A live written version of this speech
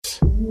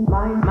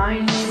Good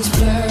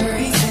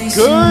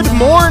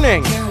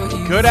morning,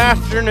 good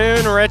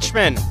afternoon,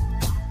 Richmond.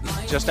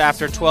 Just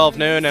after 12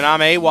 noon, and I'm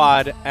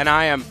AWOD, and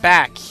I am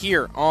back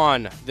here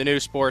on the new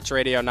Sports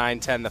Radio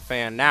 910 The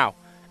Fan, now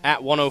at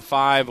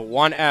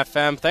 105.1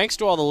 FM. Thanks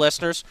to all the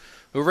listeners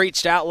who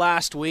reached out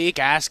last week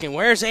asking,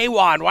 where's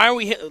AWOD? Why are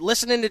we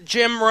listening to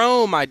Jim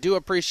Rome? I do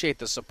appreciate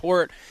the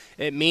support.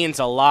 It means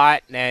a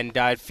lot, and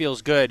it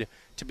feels good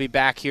to be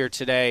back here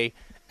today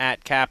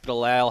at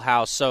Capitol Ale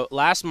House. So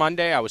last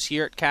Monday, I was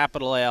here at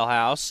Capitol Ale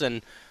House,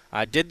 and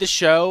I did the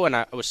show, and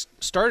I was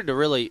started to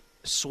really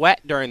sweat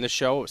during the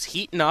show. It was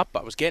heating up.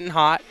 I was getting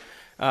hot,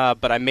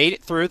 but I made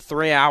it through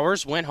 3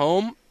 hours, went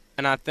home,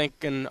 and I'm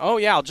thinking, oh,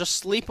 yeah, I'll just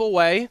sleep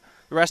away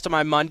the rest of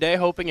my Monday,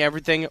 hoping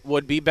everything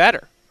would be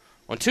better.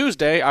 On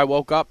Tuesday, I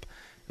woke up,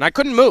 and I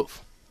couldn't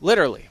move,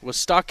 literally. Was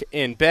stuck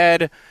in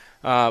bed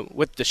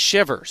with the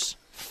shivers,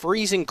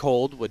 freezing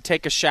cold, would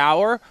take a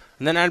shower,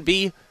 and then I'd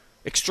be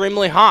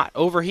extremely hot,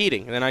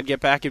 overheating. And then I'd get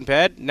back in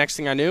bed. Next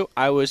thing I knew,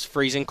 I was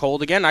freezing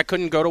cold again. I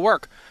couldn't go to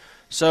work.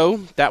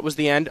 So that was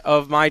the end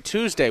of my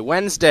Tuesday.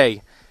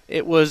 Wednesday,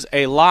 it was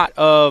a lot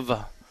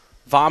of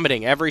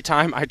vomiting every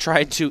time I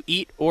tried to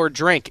eat or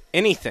drink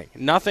anything.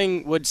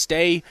 Nothing would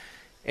stay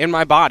in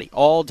my body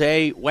all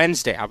day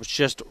Wednesday. I was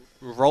just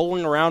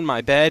rolling around my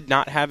bed,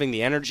 not having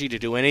the energy to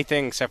do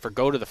anything except for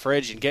go to the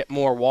fridge and get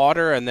more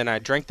water, and then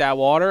I'd drink that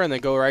water and then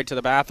go right to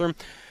the bathroom.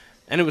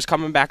 And it was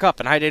coming back up,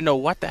 and I didn't know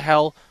what the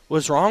hell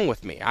was wrong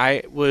with me.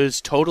 I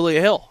was totally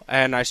ill,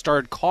 and I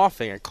started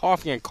coughing and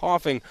coughing and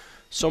coughing,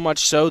 so much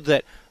so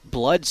that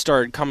blood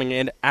started coming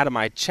in out of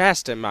my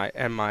chest and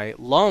my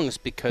lungs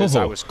because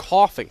I was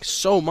coughing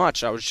so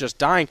much. I was just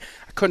dying.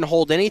 I couldn't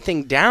hold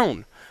anything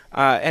down,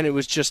 and it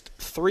was just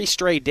 3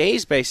 straight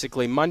days,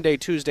 basically, Monday,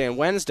 Tuesday, and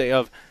Wednesday,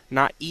 of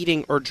not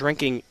eating or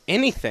drinking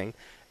anything.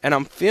 And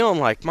I'm feeling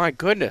like, my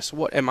goodness,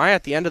 what am I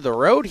at the end of the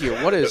road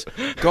here? What is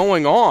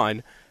going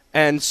on?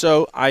 And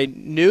so I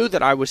knew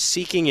that I was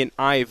seeking an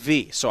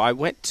IV. So I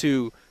went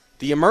to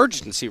the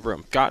emergency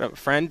room, got a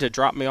friend to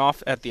drop me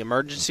off at the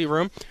emergency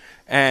room,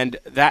 and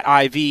that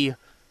IV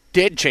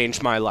did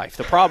change my life.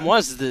 The problem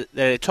was that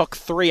it took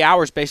 3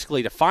 hours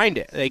basically to find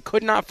it. They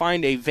could not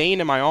find a vein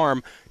in my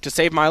arm to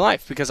save my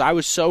life because I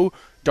was so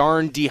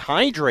darn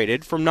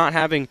dehydrated from not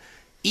having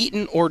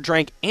eaten or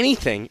drank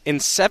anything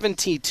in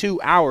 72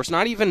 hours.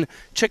 Not even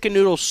chicken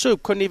noodle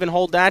soup, couldn't even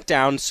hold that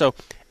down. So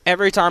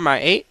every time I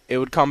ate, it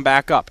would come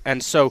back up.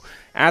 And so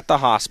at the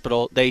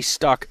hospital, they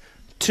stuck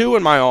 2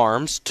 in my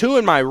arms, 2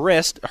 in my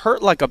wrist,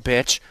 hurt like a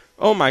bitch.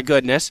 Oh my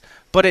goodness.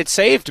 But it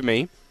saved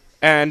me.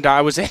 And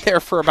I was in there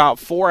for about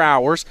 4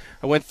 hours.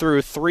 I went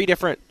through 3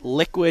 different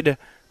liquid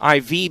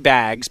IV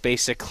bags,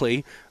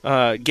 basically,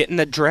 getting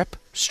the drip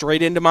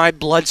straight into my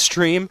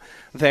bloodstream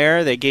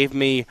there. They gave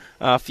me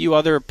a few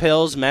other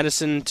pills,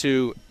 medicine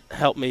to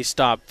help me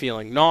stop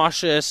feeling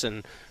nauseous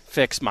and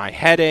fix my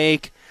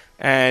headache.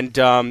 And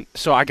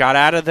so I got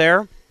out of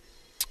there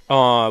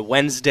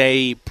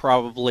Wednesday,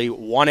 probably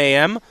 1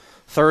 a.m.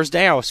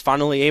 Thursday, I was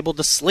finally able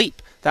to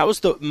sleep. That was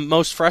the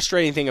most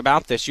frustrating thing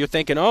about this. You're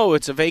thinking, oh,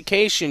 it's a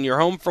vacation, you're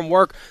home from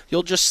work,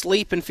 you'll just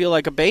sleep and feel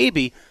like a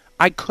baby.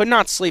 I could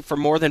not sleep for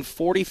more than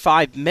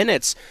 45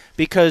 minutes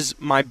because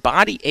my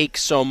body ached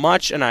so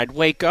much, and I'd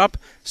wake up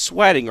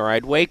sweating, or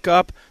I'd wake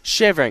up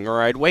shivering,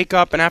 or I'd wake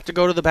up and have to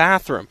go to the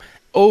bathroom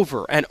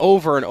over and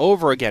over and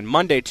over again.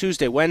 Monday,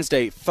 Tuesday,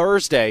 Wednesday,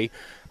 Thursday.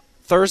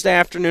 Thursday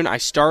afternoon, I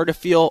started to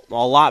feel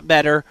a lot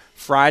better.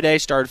 Friday,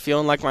 started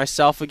feeling like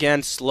myself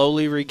again,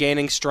 slowly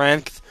regaining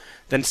strength.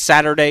 Then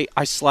Saturday,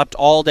 I slept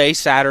all day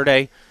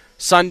Saturday.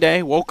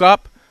 Sunday, woke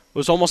up,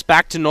 was almost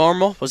back to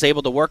normal, was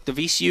able to work the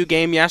VCU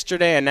game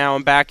yesterday, and now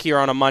I'm back here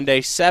on a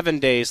Monday 7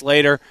 days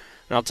later.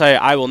 And I'll tell you,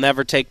 I will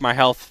never take my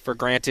health for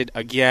granted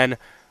again.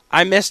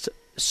 I missed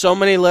so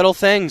many little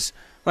things,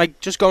 like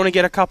just going to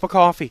get a cup of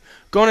coffee,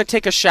 going to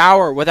take a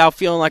shower without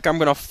feeling like I'm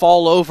going to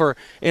fall over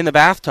in the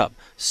bathtub.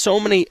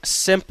 So many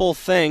simple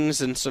things,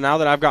 and so now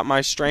that I've got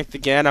my strength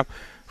again, I'm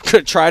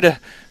going to try to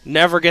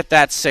never get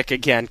that sick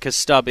again, because,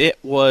 Stub, it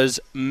was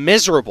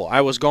miserable.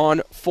 I was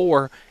gone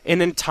for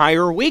an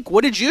entire week.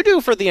 What did you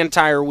do for the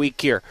entire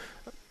week here?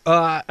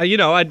 I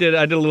did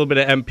a little bit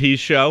of MP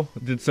show,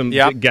 did some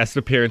guest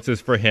appearances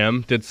for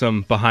him, did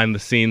some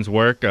behind-the-scenes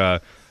work.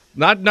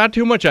 Not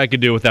too much I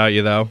could do without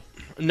you, though.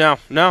 No.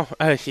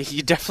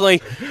 You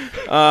definitely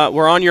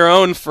were on your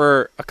own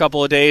for a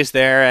couple of days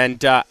there,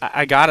 and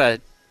I got to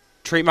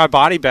treat my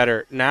body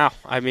better now.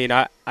 I mean,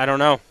 I don't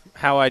know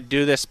how I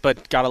do this,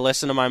 but got to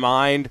listen to my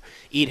mind,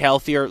 eat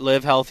healthier,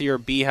 live healthier,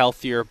 be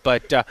healthier.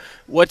 But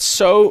what's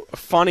so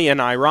funny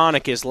and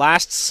ironic is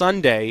last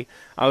Sunday,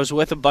 I was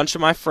with a bunch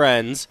of my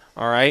friends,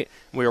 all right?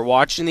 We were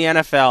watching the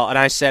NFL, and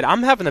I said,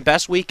 I'm having the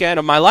best weekend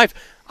of my life.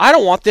 I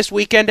don't want this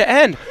weekend to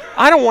end.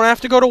 I don't want to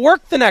have to go to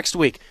work the next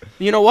week.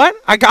 You know what?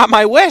 I got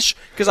my wish,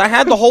 because I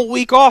had the whole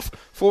week off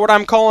for what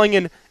I'm calling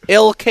an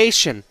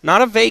illcation.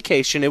 Not a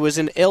vacation. It was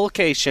an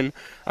illcation.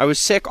 I was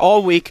sick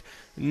all week.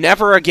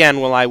 Never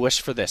again will I wish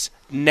for this.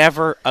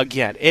 Never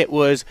again. It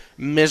was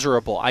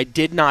miserable. I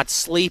did not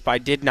sleep. I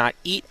did not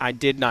eat. I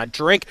did not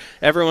drink.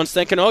 Everyone's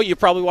thinking, oh, you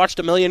probably watched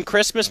a million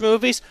Christmas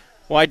movies.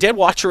 Well, I did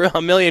watch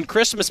a million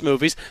Christmas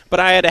movies, but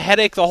I had a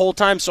headache the whole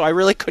time, so I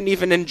really couldn't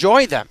even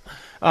enjoy them.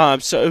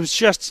 So it was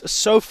just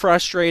so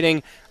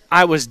frustrating.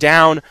 I was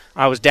down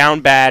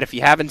bad. If you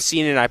haven't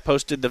seen it, I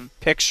posted the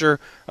picture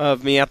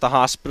of me at the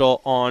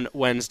hospital on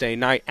Wednesday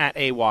night at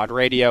AWOD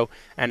Radio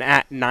and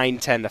at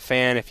 910 The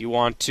Fan. If you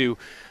want to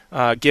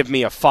give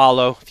me a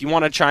follow, if you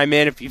want to chime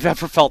in, if you've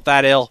ever felt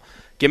that ill,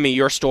 give me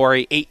your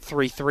story,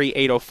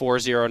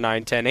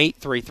 833-804-0910,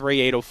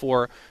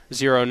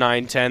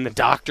 833-804-0910. The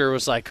doctor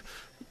was like,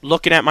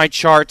 looking at my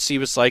charts, he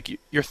was like,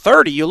 you're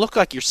 30, you look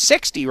like you're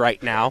 60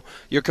 right now.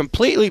 You're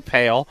completely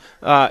pale.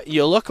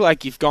 You look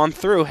like you've gone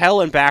through hell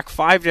and back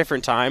 5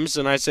 different times.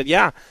 And I said,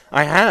 yeah,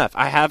 I have.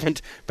 I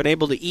haven't been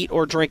able to eat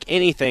or drink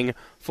anything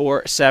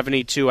for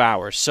 72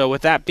 hours. So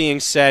with that being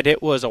said,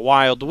 it was a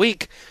wild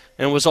week,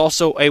 and it was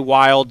also a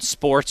wild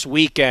sports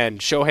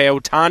weekend. Shohei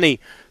Ohtani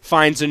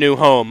finds a new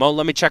home. Oh,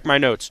 let me check my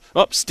notes.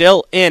 Oh,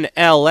 still in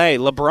L.A.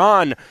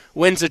 LeBron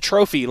wins a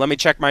trophy. Let me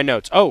check my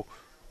notes. Oh,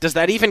 does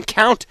that even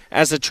count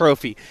as a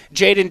trophy?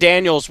 Jaden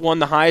Daniels won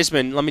the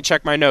Heisman. Let me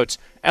check my notes.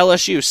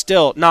 LSU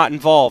still not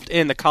involved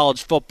in the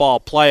college football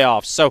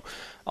playoffs. So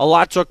a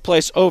lot took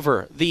place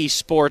over the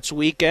sports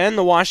weekend.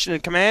 The Washington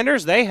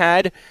Commanders, they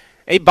had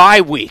a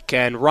bye week,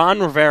 and Ron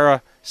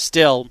Rivera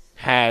still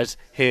has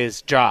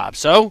his job.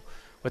 So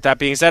with that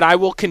being said, I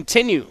will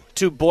continue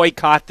to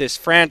boycott this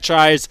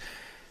franchise.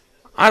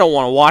 I don't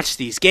want to watch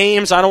these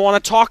games. I don't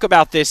want to talk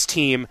about this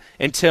team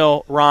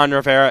until Ron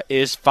Rivera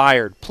is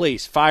fired.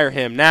 Please, fire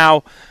him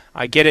now.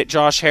 I get it,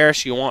 Josh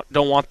Harris. You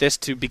don't want this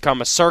to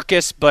become a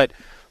circus, but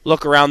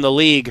look around the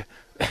league.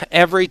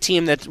 Every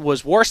team that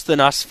was worse than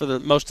us for the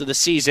most of the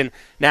season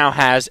now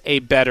has a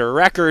better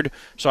record.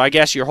 So I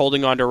guess you're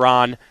holding on to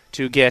Ron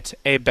to get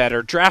a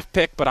better draft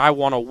pick, but I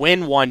want to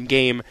win one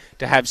game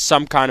to have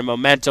some kind of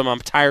momentum.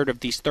 I'm tired of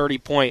these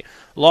 30-point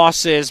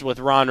losses with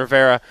Ron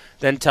Rivera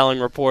then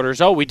telling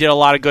reporters, oh, we did a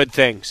lot of good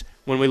things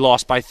when we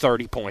lost by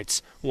 30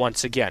 points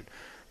once again.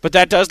 But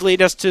that does lead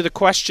us to the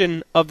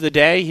question of the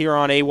day here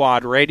on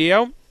AWOD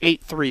Radio,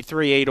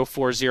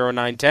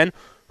 833-804-0910.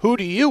 Who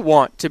do you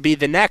want to be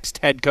the next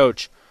head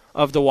coach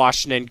of the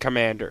Washington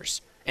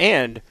Commanders?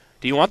 And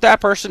do you want that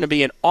person to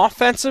be an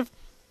offensive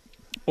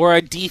or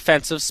a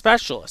defensive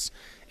specialist?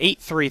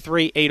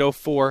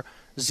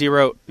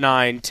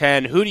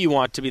 833-804-0910. Who do you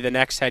want to be the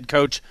next head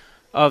coach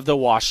of the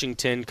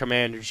Washington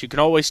Commanders? You can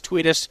always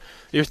tweet us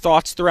your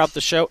thoughts throughout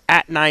the show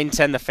at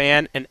 910 The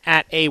Fan and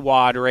at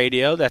AWOD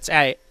Radio. That's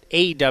at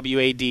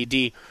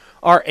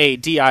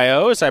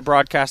AWADDRADIO as I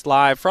broadcast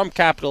live from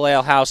Capitol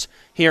Ale House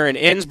here in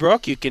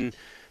Innsbruck. You can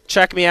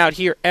check me out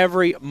here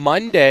every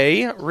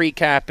Monday,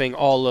 recapping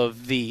all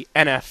of the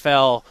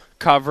NFL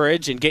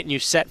coverage and getting you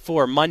set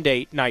for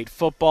Monday Night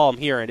Football. I'm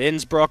here in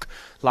Innsbruck,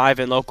 live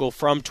and local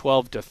from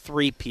 12 to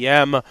 3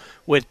 p.m.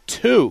 with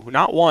 2,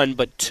 not 1,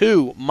 but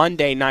 2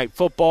 Monday Night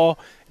Football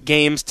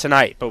games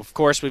tonight. But, of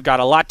course, we've got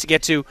a lot to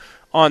get to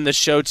on the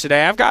show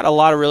today. I've got a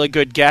lot of really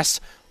good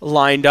guests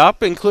lined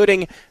up,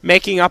 including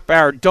making up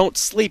our Don't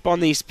Sleep on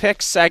These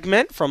Picks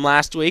segment from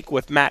last week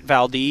with Matt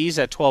Valdez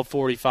at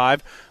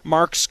 12:45,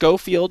 Mark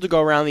Schofield to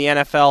go around the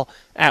NFL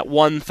at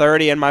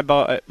 1:30, and my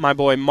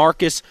boy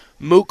Marcus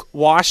Mook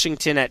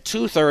Washington at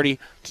 2:30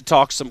 to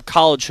talk some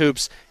college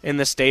hoops in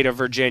the state of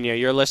Virginia.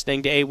 You're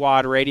listening to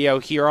AWOD Radio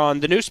here on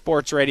the new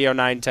Sports Radio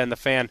 910 The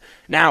Fan,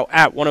 now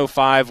at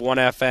 105.1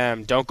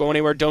 FM. Don't go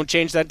anywhere. Don't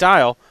change that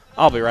dial.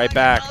 I'll be right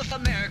back.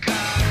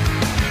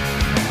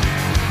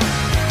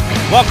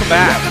 Welcome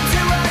back.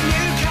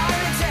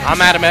 I'm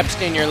Adam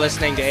Epstein. You're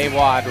listening to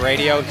AWOD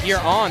Radio here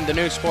on the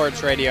new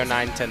Sports Radio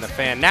 910 The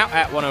Fan, now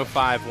at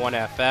 105.1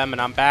 FM, and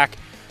I'm back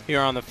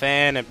here on The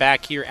Fan and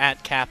back here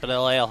at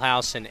Capitol Ale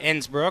House in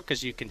Innsbruck,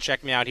 as you can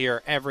check me out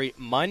here every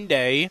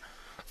Monday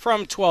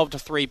from 12 to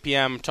 3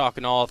 p.m.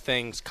 talking all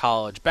things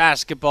college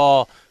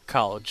basketball,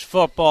 college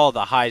football,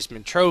 the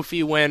Heisman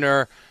Trophy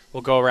winner.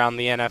 We'll go around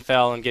the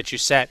NFL and get you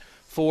set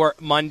for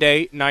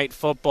Monday Night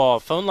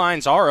Football. Phone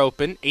lines are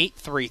open,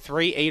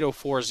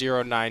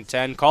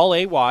 833-804-0910. Call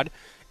AWOD,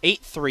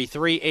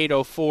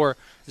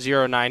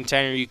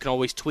 833-804-0910, or you can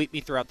always tweet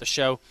me throughout the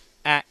show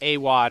at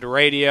AWOD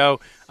Radio.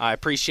 I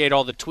appreciate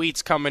all the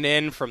tweets coming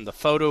in from the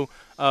photo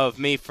of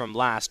me from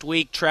last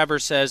week. Trevor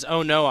says,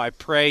 oh no, I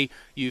pray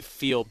you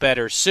feel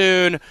better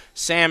soon.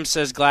 Sam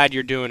says, glad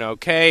you're doing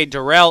okay.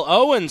 Darrell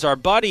Owens, our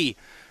buddy,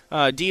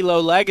 D-Lo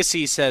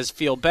Legacy says,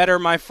 feel better,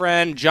 my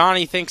friend.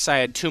 Johnny thinks I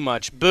had too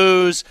much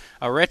booze.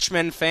 A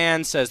Richmond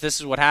fan says, this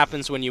is what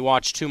happens when you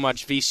watch too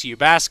much VCU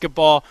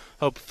basketball.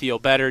 Hope you feel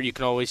better. You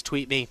can always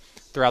tweet me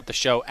throughout the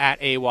show at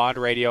AWOD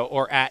Radio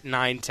or at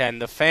 910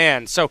 The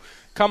Fan. So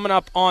coming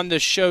up on the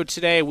show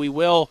today, we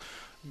will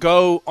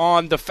go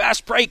on the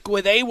fast break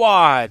with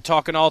AWOD,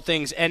 talking all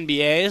things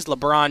NBA as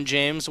LeBron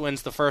James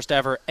wins the first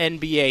ever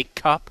NBA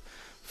Cup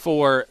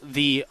for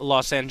the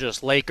Los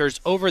Angeles Lakers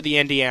over the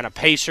Indiana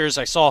Pacers.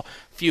 I saw a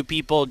few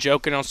people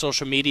joking on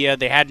social media.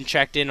 They hadn't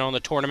checked in on the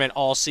tournament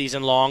all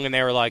season long, and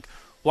they were like,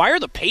 why are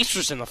the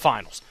Pacers in the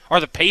finals? Are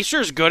the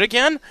Pacers good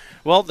again?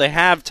 Well, they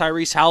have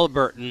Tyrese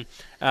Halliburton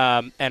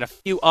and a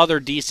few other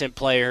decent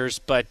players,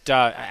 but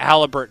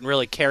Halliburton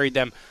really carried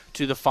them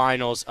to the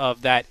finals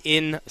of that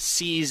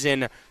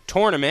in-season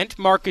tournament.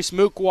 Marcus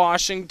Mook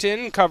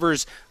Washington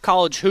covers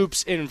college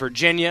hoops in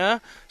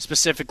Virginia,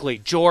 specifically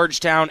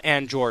Georgetown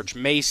and George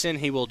Mason.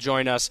 He will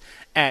join us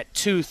at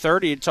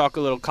 2:30 to talk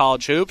a little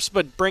college hoops,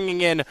 but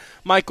bringing in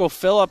Michael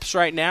Phillips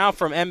right now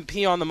from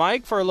MP on the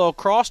mic for a little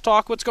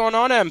crosstalk. What's going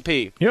on,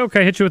 MP? Yeah,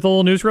 okay, hit you with a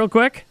little news real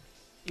quick?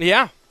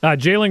 Yeah.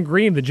 Jalen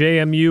Green, the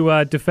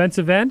JMU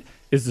defensive end,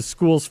 is the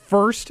school's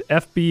first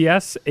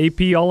FBS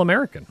AP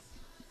All-American.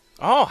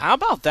 Oh, how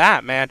about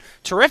that, man?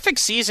 Terrific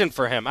season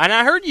for him. And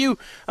I heard you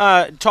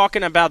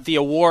talking about the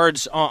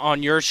awards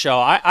on your show.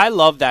 I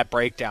love that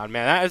breakdown,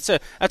 man.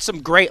 That's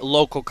some great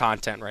local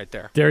content right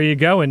there. There you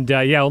go. And,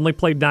 only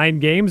played 9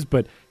 games,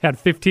 but had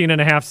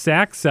 15.5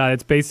 sacks.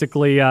 It's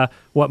basically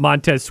what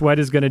Montez Sweat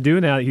is going to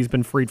do now that he's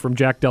been freed from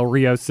Jack Del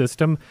Rio's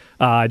system.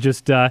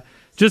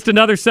 Just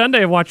another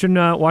Sunday of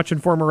watching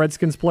former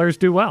Redskins players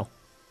do well.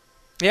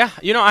 Yeah,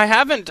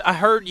 I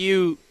heard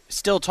you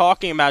still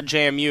talking about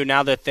JMU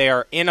now that they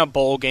are in a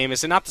bowl game.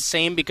 Is it not the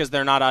same because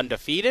they're not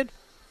undefeated?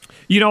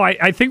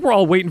 I think we're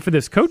all waiting for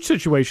this coach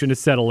situation to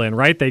settle in,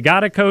 right? They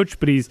got a coach,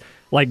 but he's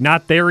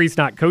not there. He's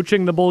not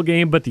coaching the bowl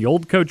game, but the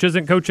old coach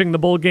isn't coaching the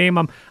bowl game.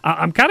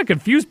 I'm kind of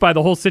confused by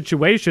the whole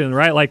situation,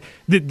 right?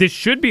 This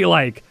should be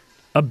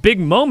a big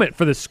moment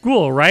for the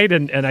school, right?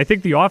 And I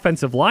think the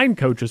offensive line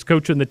coach is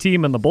coaching the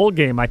team in the bowl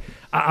game.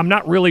 I'm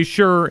not really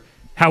sure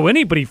how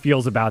anybody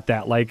feels about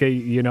that.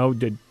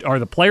 Are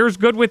the players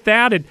good with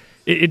that?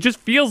 It just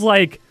feels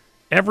like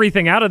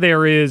everything out of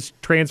there is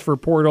transfer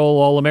portal,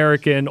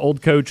 All-American,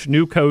 old coach,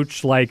 new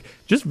coach,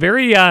 just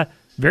very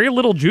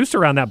little juice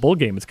around that bowl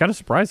game. It's kind of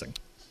surprising.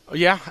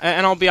 Yeah,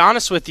 and I'll be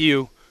honest with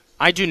you,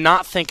 I do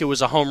not think it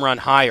was a home run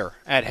hire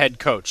at head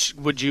coach.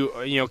 Would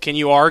you, can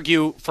you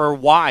argue for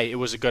why it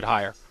was a good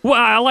hire? Well,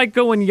 I like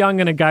going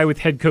young and a guy with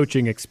head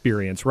coaching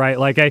experience, right?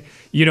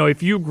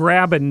 If you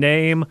grab a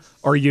name,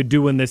 are you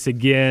doing this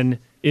again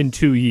in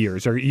 2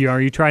 years? Are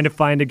you trying to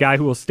find a guy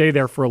who will stay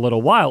there for a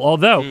little while?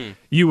 Although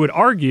you would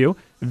argue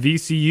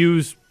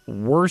VCU's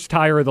worst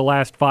hire of the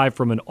last 5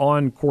 from an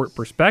on-court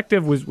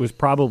perspective was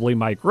probably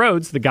Mike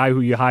Rhodes, the guy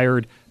who you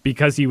hired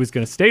because he was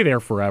going to stay there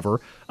forever.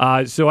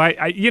 So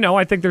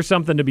I think there's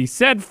something to be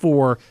said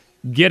for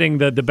getting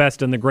the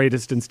best and the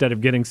greatest instead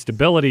of getting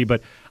stability.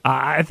 But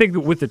I think that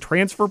with the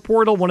transfer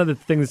portal, one of the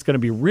things that's going to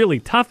be really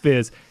tough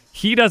is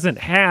he doesn't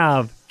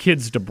have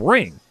kids to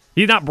bring.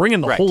 He's not bringing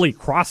the Holy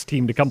Cross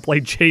team to come play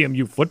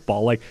JMU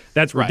football.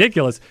 That's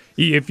ridiculous.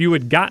 If you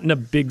had gotten a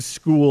big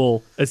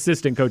school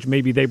assistant coach,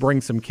 maybe they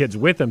bring some kids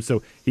with him.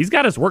 So he's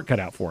got his work cut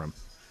out for him.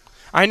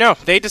 I know.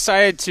 They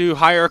decided to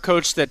hire a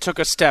coach that took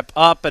a step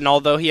up, and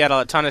although he had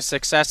a ton of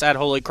success at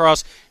Holy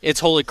Cross,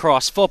 it's Holy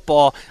Cross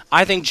football.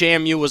 I think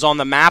JMU was on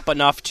the map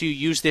enough to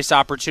use this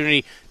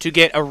opportunity to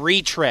get a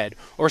retread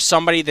or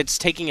somebody that's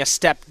taking a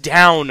step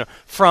down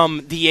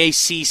from the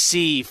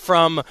ACC,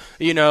 from,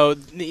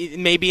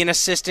 maybe an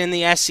assistant in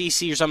the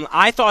SEC or something.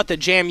 I thought that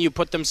JMU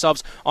put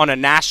themselves on a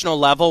national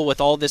level with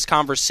all this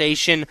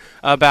conversation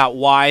about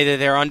why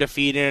they're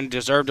undefeated and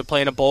deserve to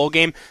play in a bowl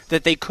game,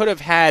 that they could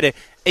have had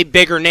a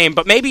bigger name.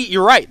 But maybe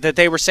you're right that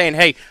they were saying,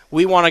 hey,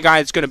 we want a guy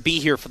that's going to be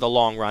here for the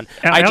long run.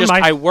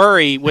 I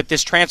worry with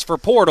this transfer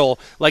portal,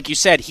 like you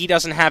said, he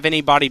doesn't have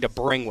anybody to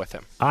bring with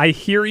him. I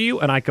hear you,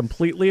 and I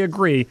completely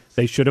agree.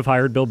 They should have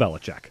hired Bill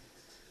Belichick.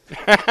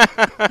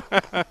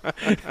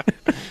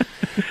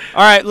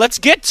 All right, let's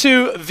get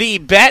to the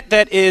bet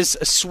that is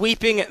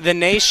sweeping the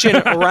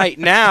nation right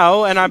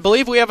now, and I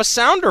believe we have a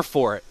sounder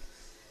for it.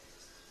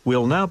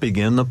 We'll now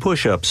begin the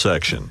push-up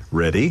section.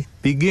 Ready?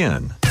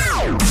 Begin.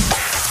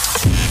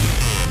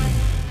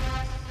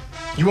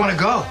 You want to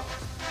go?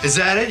 Is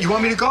that it? You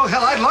want me to go?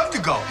 Hell, I'd love to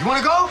go. You want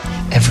to go?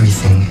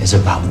 Everything is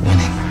about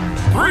winning.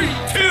 3,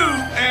 2,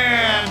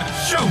 and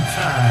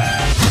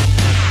showtime.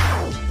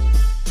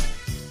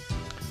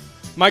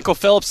 Michael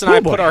Phillips and I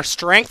put our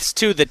strengths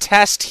to the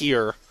test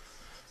here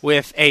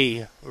with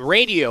a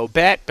radio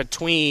bet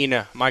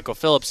between Michael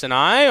Phillips and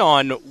I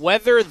on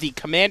whether the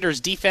Commanders'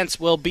 defense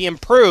will be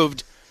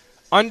improved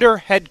under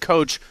head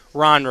coach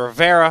Ron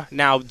Rivera,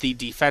 now the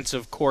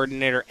defensive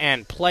coordinator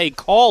and play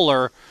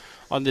caller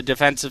on the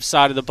defensive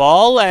side of the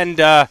ball.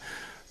 And,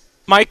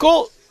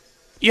 Michael,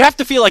 you have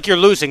to feel like you're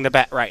losing the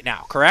bet right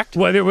now, correct?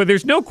 Well,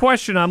 there's no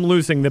question I'm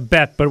losing the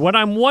bet, but what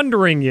I'm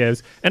wondering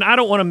is, and I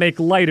don't want to make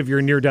light of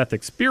your near-death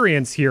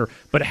experience here,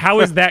 but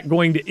how is that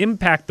going to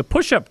impact the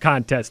push-up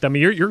contest? I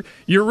mean,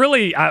 you're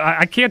really,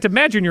 I can't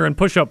imagine you're in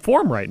push-up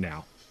form right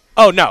now.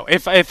 Oh, no.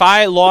 If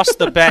I lost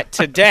the bet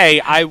today,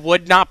 I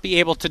would not be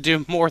able to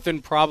do more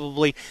than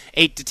probably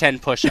 8 to 10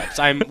 push-ups.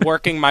 I'm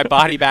working my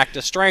body back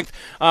to strength.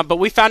 But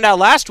we found out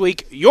last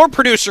week your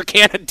producer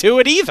can't do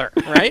it either,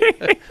 right?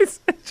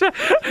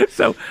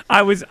 So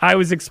I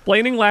was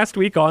explaining last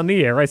week on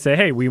the air. I said,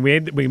 hey, we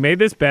made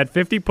this bet,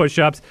 50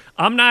 push-ups.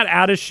 I'm not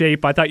out of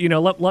shape. I thought,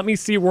 let me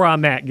see where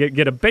I'm at,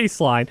 get a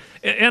baseline.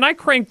 And I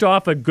cranked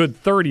off a good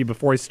 30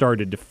 before I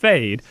started to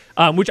fade,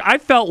 which I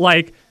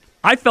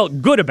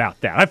felt good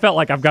about that. I felt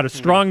like I've got a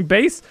strong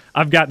base.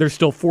 There's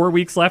still 4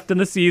 weeks left in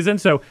the season,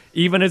 so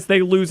even as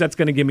they lose, that's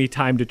going to give me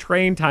time to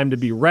train, time to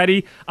be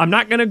ready. I'm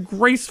not going to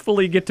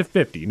gracefully get to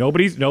 50.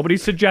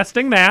 Nobody's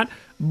suggesting that,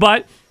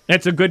 but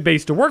that's a good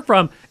base to work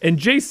from. And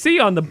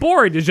JC on the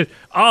board is just,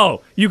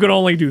 you could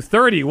only do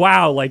 30.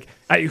 Wow,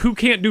 who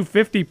can't do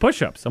 50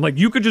 push-ups? I'm like,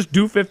 you could just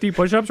do 50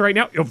 push-ups right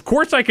now? Of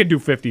course I could do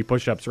 50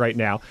 push-ups right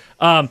now.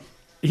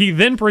 He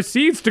then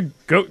proceeds to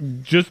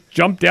just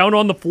jump down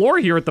on the floor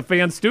here at the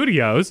fan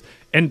studios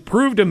and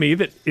prove to me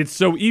that it's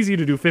so easy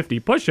to do 50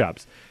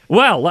 push-ups.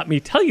 Well, let me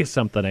tell you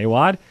something,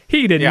 Awad.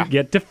 He didn't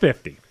get to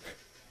 50.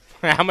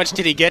 How much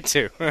did he get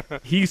to?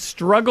 He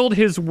struggled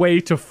his way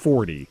to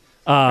 40.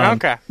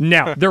 Okay.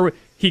 Now,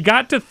 he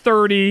got to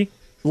 30,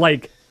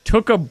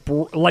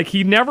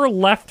 he never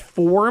left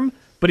form,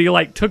 but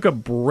he, took a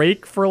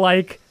break for,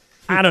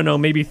 I don't know,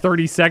 maybe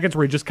 30 seconds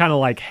where he just kind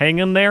of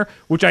hanging there,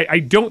 which I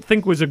don't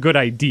think was a good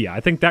idea. I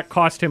think that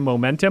cost him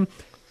momentum.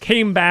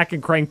 Came back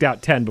and cranked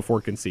out 10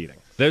 before conceding.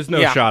 There's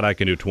no shot I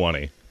can do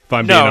 20. If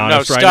I'm being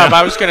honest right Stubb, now.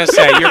 I was going to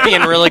say, you're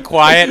being really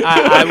quiet.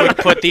 I would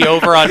put the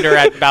over-under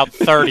at about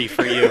 30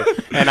 for you,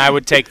 and I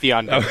would take the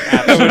under.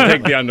 I would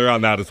take the under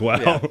on that as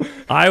well. Yeah.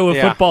 Iowa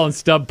football and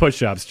Stubb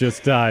push-ups.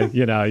 Just,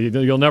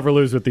 you'll never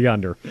lose with the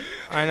under.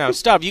 I know.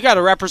 Stubb, you got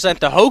to represent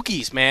the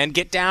Hokies, man.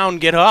 Get down,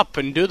 get up,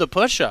 and do the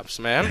push-ups,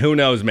 man. Who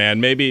knows,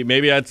 man?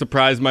 Maybe I'd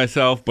surprise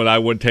myself, but I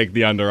would take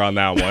the under on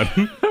that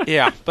one.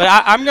 Yeah, but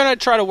I'm going to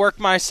try to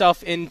work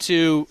myself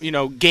into,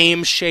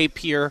 game shape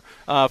here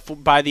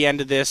by the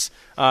end of this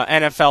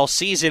NFL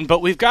season.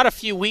 But we've got a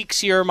few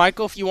weeks here,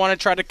 Michael, if you want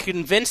to try to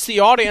convince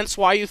the audience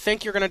why you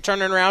think you're going to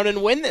turn it around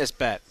and win this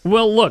bet.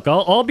 Well, look,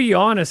 I'll be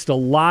honest. A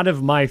lot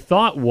of my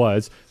thought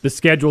was the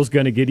schedule's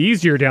going to get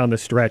easier down the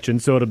stretch,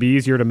 and so it'll be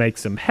easier to make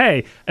some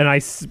hay. And I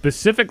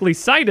specifically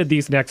cited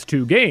these next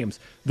two games,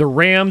 the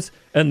Rams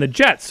and the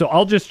Jets. So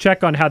I'll just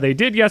check on how they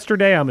did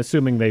yesterday. I'm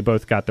assuming they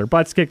both got their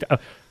butts kicked.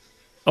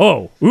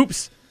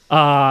 Oops.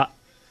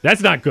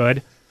 That's not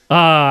good.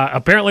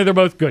 Apparently they're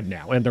both good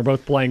now, and they're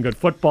both playing good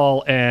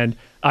football. And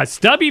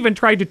Stubb even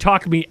tried to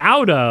talk me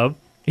out of.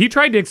 He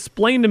tried to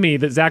explain to me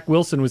that Zach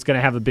Wilson was going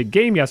to have a big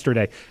game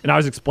yesterday, and I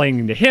was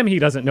explaining to him he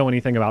doesn't know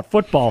anything about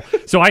football.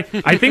 So I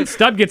think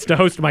Stubb gets to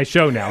host my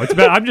show now.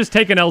 I'm just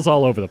taking L's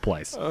all over the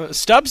place.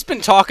 Stubb's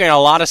been talking a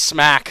lot of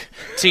smack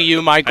to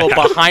you, Michael,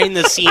 behind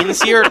the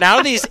scenes here. Now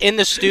that he's in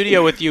the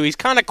studio with you, he's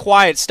kind of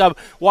quiet. Stubb,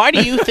 why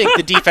do you think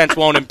the defense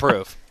won't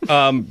improve?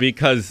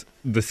 Because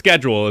the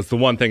schedule is the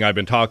one thing I've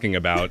been talking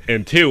about,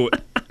 and two,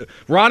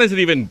 Ron isn't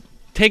even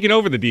taking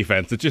over the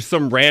defense. It's just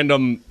some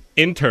random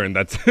intern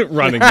that's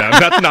running them.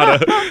 That's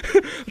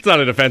not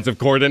a defensive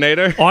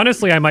coordinator.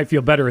 Honestly, I might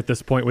feel better at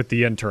this point with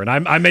the intern.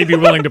 I may be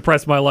willing to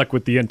press my luck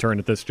with the intern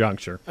at this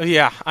juncture.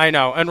 Yeah, I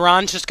know. And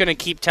Ron's just going to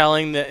keep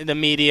telling the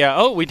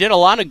media, we did a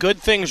lot of good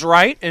things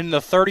right in the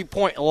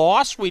 30-point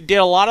loss. We did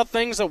a lot of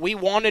things that we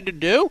wanted to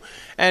do.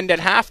 And at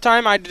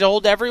halftime, I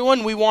told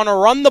everyone we want to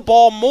run the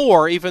ball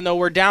more, even though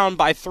we're down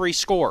by 3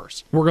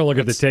 scores. We're going to look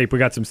at the tape. We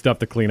got some stuff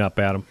to clean up,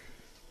 Adam.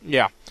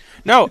 Yeah.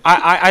 No,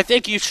 I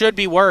think you should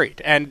be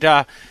worried. And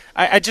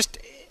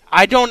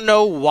I don't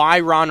know why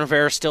Ron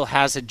Rivera still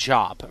has a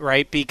job,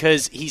 right?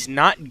 Because he's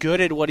not good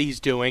at what he's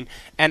doing,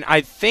 and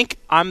I think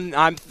I'm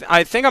not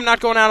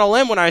going out on a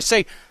limb when I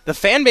say the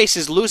fan base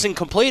is losing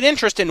complete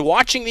interest in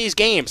watching these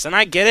games. And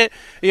I get it,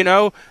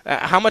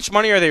 how much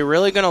money are they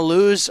really going to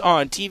lose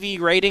on TV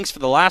ratings for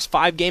the last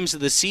 5 games of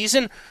the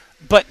season?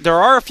 But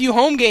there are a few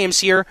home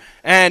games here,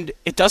 and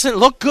it doesn't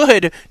look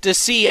good to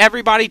see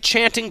everybody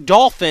chanting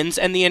Dolphins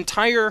and the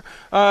entire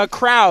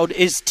crowd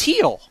is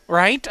teal,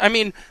 right? I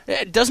mean,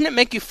 doesn't it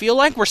make you feel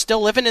like we're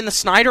still living in the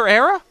Snyder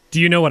era? Do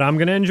you know what I'm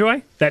going to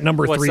enjoy? That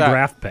number 3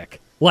 draft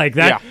pick. That.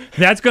 Yeah.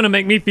 That's going to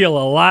make me feel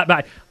a lot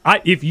better.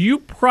 If you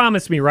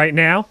promise me right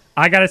now,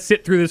 I got to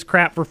sit through this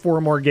crap for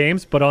 4 more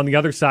games, but on the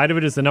other side of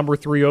it is the number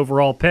 3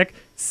 overall pick,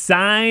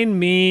 sign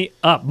me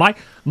up.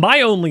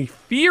 My only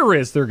fear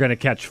is they're going to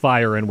catch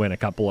fire and win a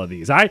couple of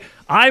these.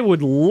 I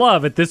would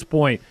love at this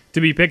point to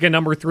be picking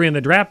number 3 in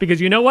the draft,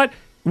 because you know what?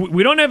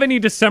 We don't have any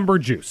December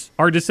juice.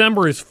 Our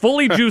December is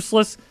fully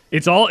juiceless.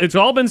 It's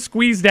all been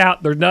squeezed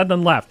out. There's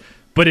nothing left.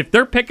 But if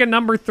they're picking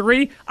number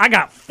 3, I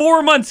got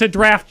 4 months of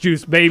draft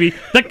juice, baby.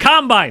 The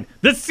Combine,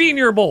 the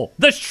Senior Bowl,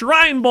 the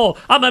Shrine Bowl.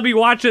 I'm going to be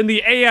watching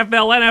the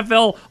AFL,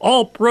 NFL,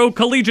 All-Pro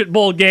Collegiate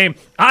Bowl game.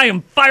 I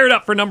am fired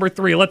up for number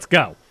 3. Let's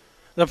go.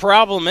 The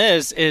problem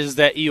is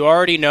that you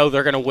already know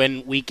they're going to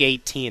win Week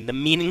 18, the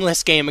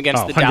meaningless game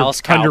against the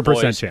Dallas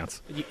Cowboys. 100%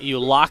 chance. You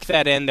lock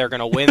that in, they're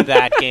going to win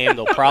that game.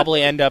 They'll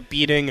probably end up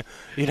beating,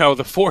 the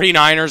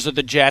 49ers or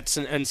the Jets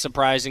and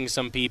surprising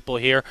some people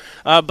here.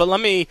 But let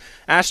me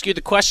ask you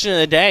the question of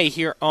the day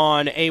here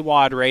on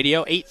AWOD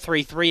Radio,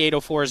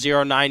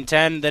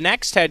 833-804-0910. The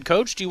next head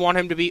coach, do you want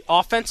him to be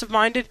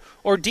offensive-minded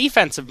or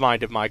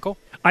defensive-minded, Michael?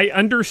 I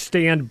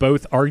understand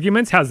both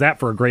arguments. How's that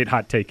for a great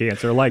hot take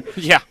answer?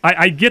 Yeah.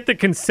 I get that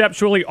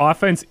conceptually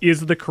offense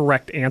is the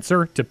correct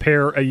answer to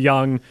pair a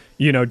young,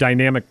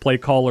 dynamic play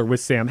caller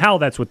with Sam Howell.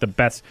 That's what the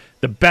best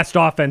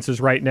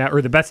offenses right now,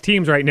 or the best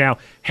teams right now,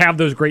 have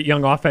those great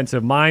young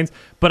offensive minds.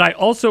 But I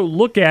also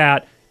look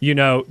at,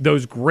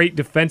 those great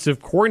defensive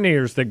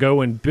coordinators that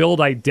go and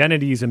build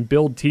identities and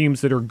build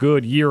teams that are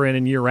good year in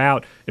and year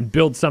out and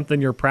build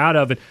something you're proud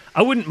of. And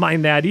I wouldn't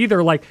mind that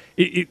either.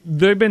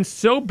 They've been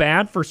so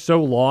bad for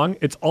so long,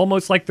 it's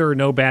almost like there are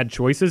no bad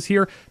choices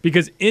here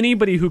because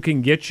anybody who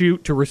can get you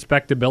to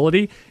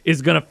respectability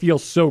is going to feel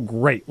so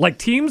great.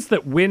 Teams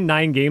that win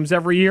 9 games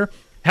every year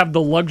have the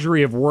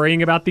luxury of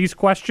worrying about these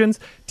questions.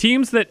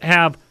 Teams that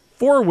have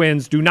 4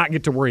 wins do not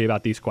get to worry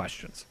about these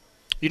questions.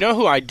 You know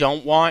who I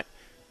don't want?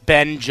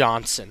 Ben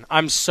Johnson.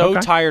 I'm so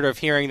tired of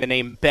hearing the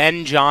name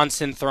Ben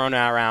Johnson thrown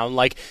around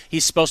like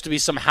he's supposed to be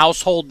some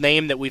household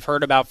name that we've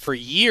heard about for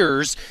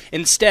years.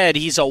 Instead,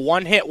 he's a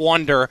one-hit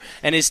wonder,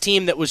 and his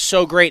team that was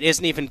so great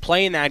isn't even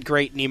playing that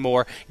great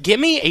anymore. Give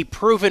me a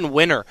proven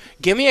winner.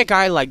 Give me a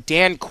guy like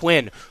Dan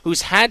Quinn,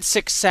 who's had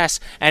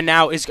success and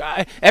now is...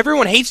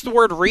 everyone hates the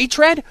word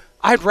retread.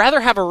 I'd rather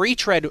have a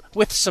retread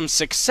with some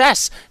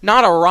success,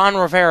 not a Ron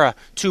Rivera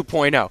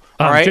 2.0. All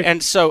right?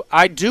 And so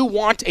I do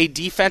want a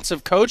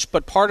defensive coach,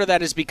 but part of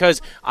that is because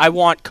I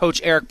want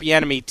Coach Eric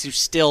Bieniemy to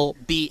still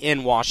be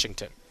in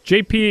Washington.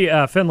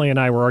 JP Finley and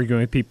I were arguing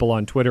with people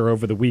on Twitter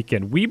over the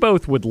weekend. We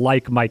both would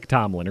like Mike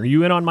Tomlin. Are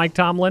you in on Mike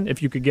Tomlin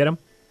if you could get him?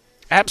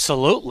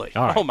 Absolutely.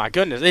 Right. Oh, my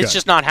goodness. It's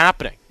just not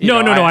happening.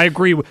 No, I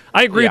agree.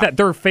 I agree that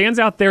there are fans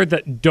out there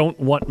that don't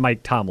want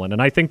Mike Tomlin,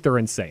 and I think they're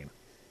insane.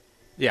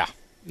 Yeah.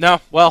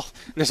 No, well,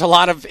 there's a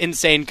lot of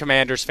insane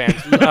Commanders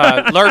fans.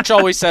 Lurch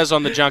always says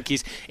on the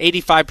Junkies,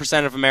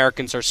 85% of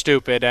Americans are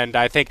stupid, and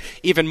I think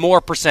even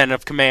more percent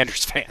of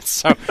Commanders fans.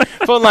 So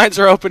phone lines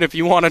are open if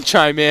you want to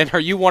chime in.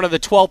 Are you one of the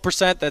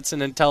 12% that's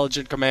an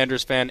intelligent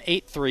Commanders fan?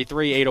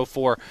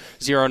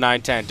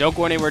 833-804-0910. Don't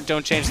go anywhere.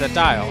 Don't change that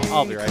dial.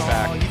 I'll be right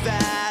back.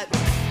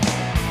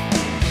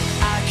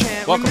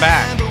 Welcome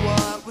back.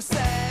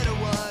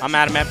 I'm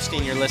Adam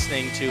Epstein. You're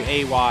listening to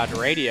AWOD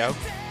Radio.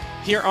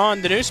 Here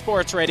on the new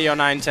Sports Radio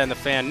 910 The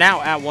Fan,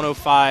 now at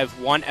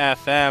 105.1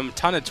 FM.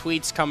 Ton of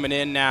tweets coming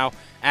in now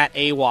at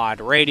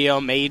AWOD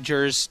Radio.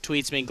 Majors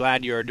tweets me,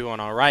 glad you're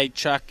doing all right.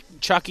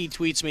 Chucky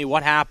tweets me,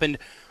 what happened?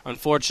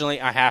 Unfortunately,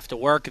 I have to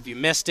work. If you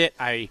missed it,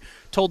 I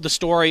told the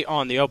story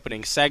on the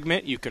opening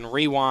segment. You can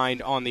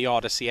rewind on the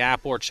Odyssey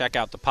app or check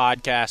out the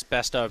podcast,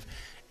 Best of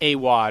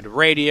AWOD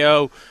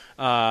Radio.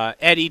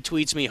 Eddie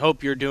tweets me,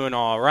 hope you're doing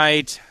all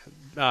right.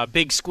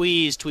 Big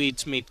Squeeze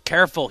tweets me,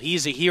 careful,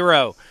 he's a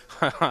hero.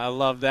 I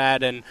love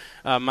that. And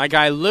my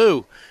guy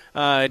Lou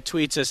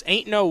tweets us,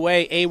 ain't no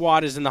way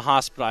AWOD is in the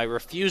hospital. I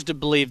refuse to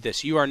believe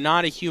this. You are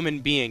not a human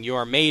being. You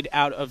are made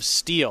out of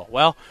steel.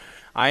 Well,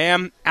 I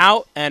am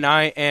out, and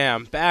I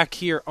am back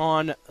here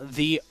on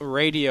the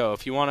radio.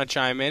 If you want to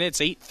chime in, it's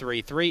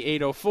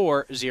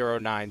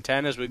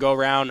 833-804-0910 as we go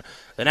around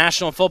the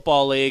National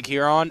Football League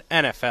here on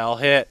NFL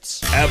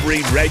Hits.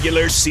 Every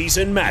regular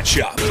season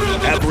matchup,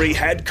 every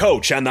head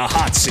coach on the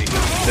hot seat,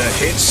 the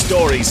hit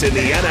stories in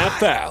the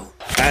NFL.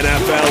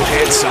 NFL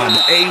Hits on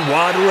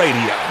AWOD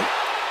Radio.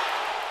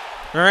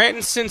 All right,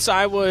 and since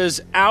I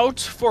was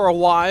out for a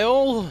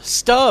while,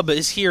 Stubb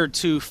is here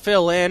to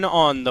fill in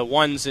on the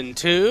ones and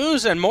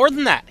twos, and more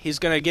than that, he's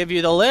going to give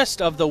you the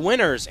list of the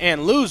winners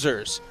and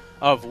losers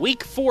of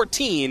Week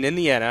 14 in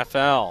the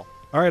NFL.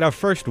 All right, our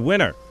first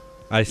winner.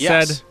 I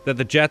said that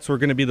the Jets were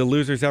going to be the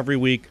losers every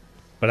week,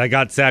 but I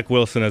got Zach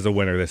Wilson as a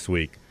winner this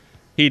week.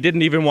 He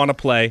didn't even want to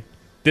play,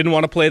 didn't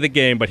want to play the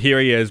game, but here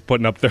he is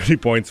putting up 30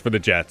 points for the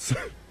Jets.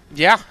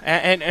 Yeah,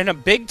 and a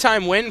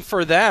big-time win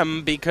for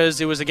them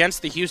because it was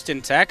against the Houston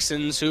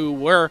Texans, who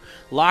were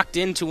locked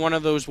into one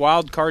of those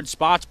wild card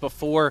spots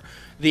before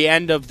the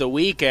end of the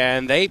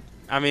weekend.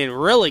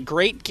 Really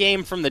great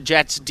game from the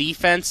Jets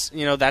defense.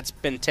 That's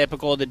been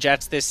typical of the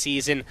Jets this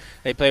season.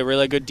 They play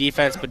really good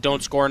defense but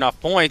don't score enough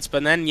points.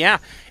 But then,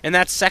 in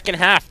that second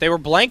half, they were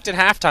blanked at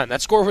halftime.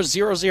 That score was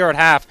 0-0 at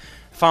half.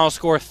 Final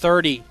score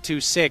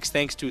 30-6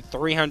 thanks to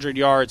 300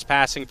 yards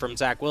passing from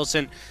Zach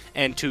Wilson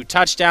and 2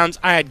 touchdowns.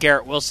 I had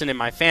Garrett Wilson in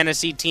my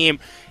fantasy team.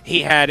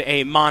 He had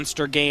a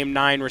monster game,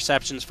 9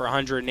 receptions for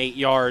 108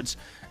 yards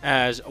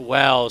as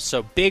well.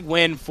 So big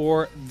win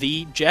for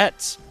the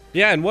Jets.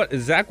 Yeah, and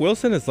Zach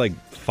Wilson is like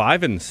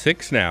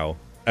 5-6 now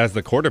as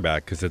the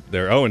quarterback because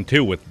they're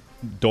 0-2 with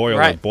Doyle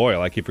or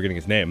Boyle. I keep forgetting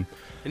his name.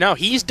 No,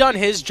 he's done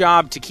his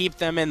job to keep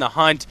them in the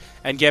hunt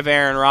and give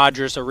Aaron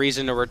Rodgers a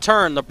reason to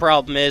return. The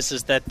problem is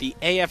that the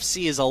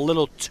AFC is a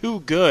little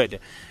too good,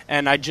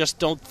 and I just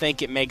don't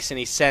think it makes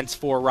any sense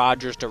for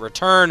Rodgers to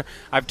return.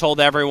 I've told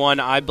everyone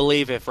I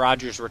believe if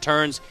Rodgers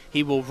returns,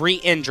 he will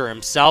re-injure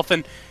himself,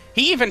 and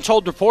he even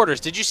told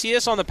reporters, did you see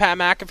this on the Pat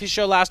McAfee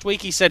show last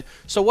week? He said,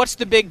 so what's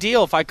the big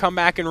deal if I come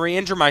back and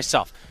re-injure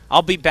myself?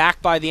 I'll be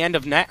back by the end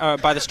of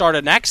by the start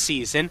of next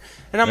season.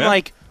 And I'm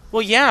like,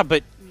 well, yeah,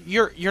 but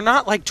you're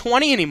not like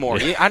 20 anymore.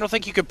 I don't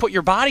think you could put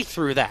your body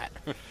through that.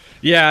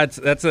 Yeah,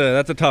 that's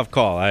a tough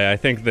call. I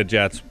think the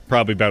Jets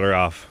probably better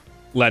off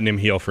letting him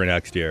heal for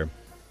next year.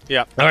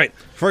 Yeah. All right,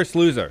 first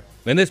loser.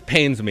 And this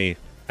pains me,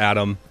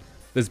 Adam.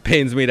 This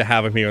pains me to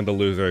have him here in the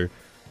loser,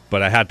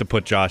 but I had to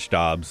put Josh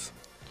Dobbs.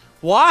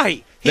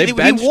 Why? He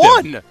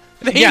won. Him.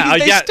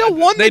 They still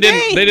won the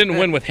game. They didn't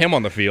win with him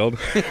on the field.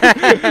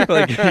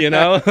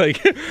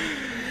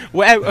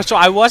 Well, so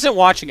I wasn't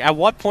watching. At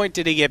what point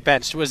did he get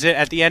benched? Was it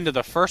at the end of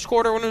the first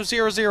quarter when it was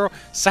 0-0,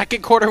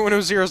 second quarter when it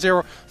was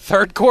 0-0,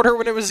 third quarter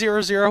when it was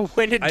 0-0?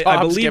 When did Dobbs I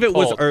believe get it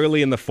was pulled?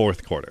 early in the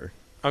fourth quarter.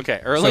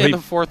 Okay, in the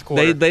fourth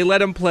quarter. They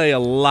let him play a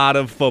lot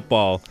of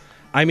football.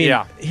 I mean,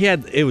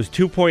 it was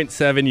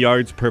 2.7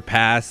 yards per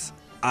pass.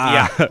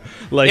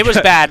 It was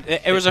bad.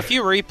 It was a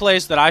few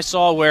replays that I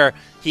saw where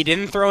he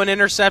didn't throw an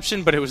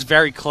interception, but it was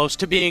very close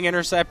to being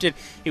intercepted.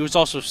 He was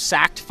also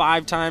sacked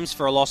 5 times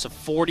for a loss of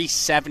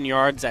 47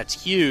 yards.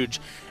 That's huge.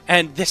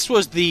 And this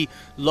was the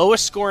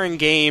lowest scoring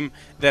game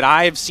that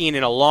I have seen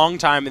in a long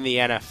time in the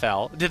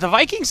NFL. Did the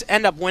Vikings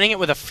end up winning it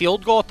with a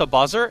field goal at the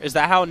buzzer? Is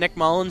that how Nick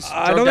Mullins drove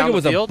down the field? I don't think it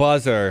was a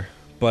buzzer,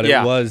 but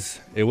it was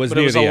but near it was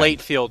the a end.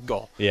 late field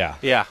goal.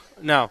 Yeah.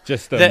 No,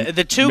 just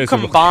the two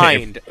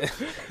combined,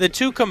 the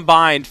two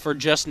combined for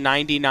just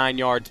 99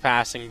 yards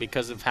passing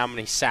because of how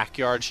many sack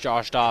yards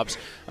Josh Dobbs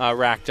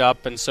racked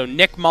up, and so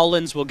Nick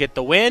Mullins will get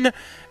the win,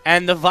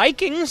 and the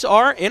Vikings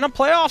are in a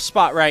playoff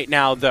spot right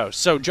now, though.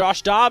 So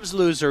Josh Dobbs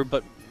loser,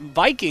 but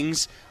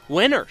Vikings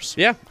winners.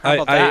 Yeah, how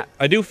about that?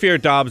 I do fear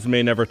Dobbs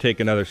may never take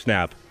another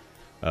snap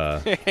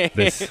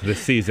this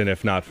season,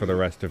 if not for the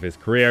rest of his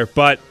career.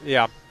 But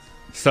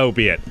so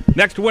be it.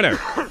 Next winner,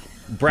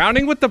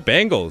 Browning with the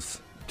Bengals.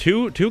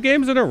 Two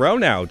games in a row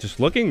now, just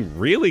looking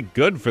really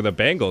good for the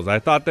Bengals. I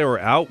thought they were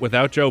out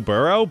without Joe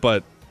Burrow,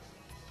 but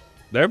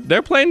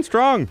they're playing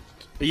strong.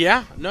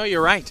 Yeah, no,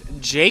 you're right.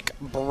 Jake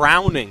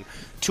Browning,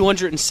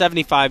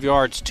 275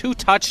 yards, 2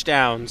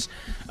 touchdowns,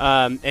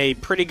 a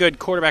pretty good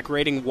quarterback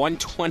rating,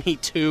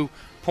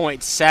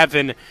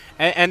 122.7,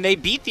 and they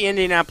beat the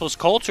Indianapolis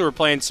Colts, who were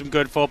playing some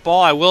good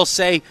football. I will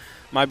say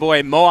my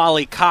boy Mo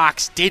Ali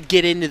Cox did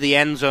get into the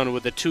end zone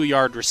with a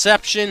 2-yard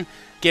reception.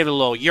 Gave it a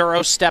little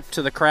Euro step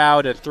to the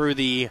crowd and threw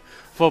the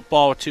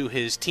football to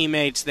his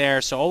teammates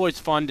there. So always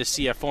fun to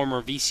see a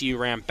former VCU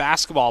Ram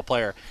basketball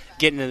player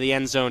get into the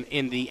end zone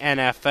in the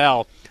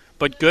NFL.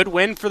 But good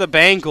win for the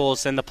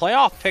Bengals, and the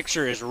playoff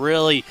picture is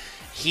really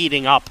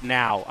heating up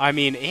now. I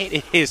mean,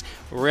 it is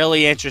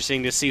really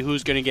interesting to see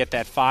who's going to get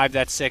that 5,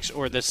 that 6,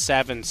 or the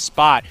 7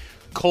 spot.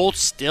 Colts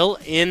still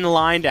in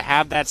line to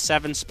have that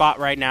 7 spot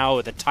right now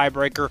with a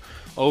tiebreaker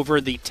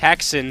over the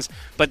Texans,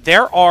 but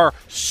there are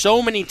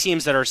so many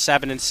teams that are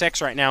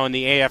 7-6 right now in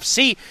the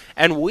AFC,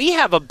 and we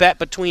have a bet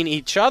between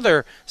each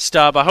other,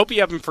 Stubb. I hope you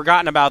haven't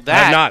forgotten about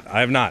that. I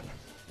have not.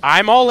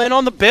 I'm all in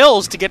on the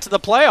Bills to get to the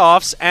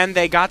playoffs, and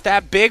they got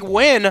that big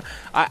win.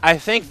 I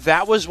think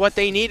that was what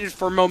they needed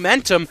for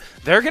momentum.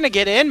 They're going to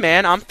get in,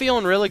 man. I'm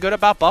feeling really good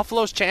about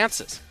Buffalo's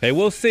chances. Hey,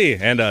 we'll see.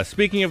 And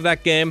speaking of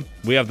that game,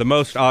 we have the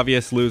most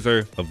obvious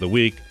loser of the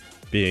week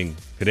being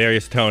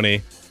Kadarius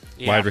Toney,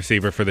 wide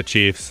receiver for the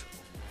Chiefs.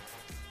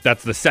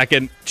 That's the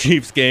second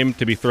Chiefs game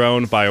to be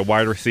thrown by a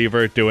wide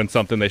receiver doing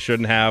something they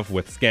shouldn't have,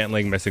 with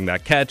Scantling missing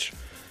that catch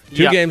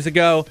 2 games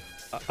ago.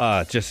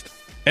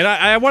 And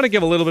I want to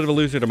give a little bit of a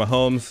loser to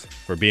Mahomes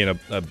for being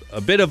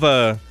a bit of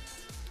a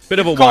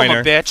whiner. Call him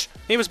a bitch.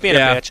 He was being a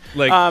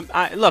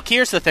bitch. Look,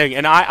 here's the thing,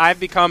 and I've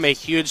become a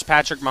huge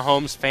Patrick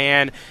Mahomes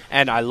fan,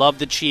 and I love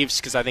the Chiefs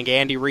because I think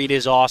Andy Reid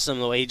is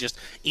awesome. The way he just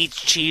eats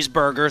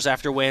cheeseburgers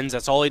after wins,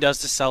 that's all he does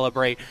to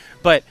celebrate.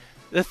 But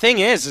the thing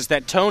is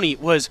that Toney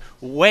was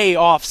way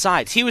off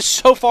sides. He was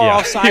so far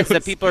off sides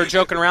that people are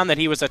joking around that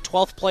he was a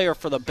 12th player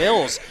for the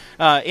Bills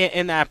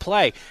in that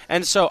play.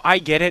 And so I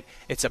get it.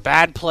 It's a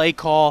bad play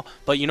call.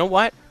 But you know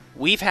what?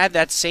 We've had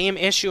that same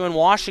issue in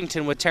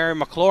Washington with Terry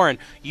McLaurin.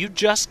 You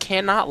just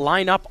cannot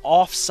line up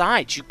off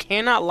sides. You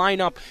cannot line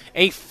up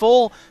a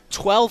full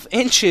 12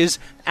 inches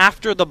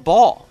after the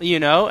ball,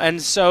 And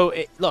so,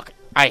 look,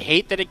 I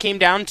hate that it came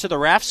down to the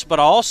refs, but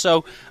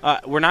also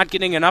we're not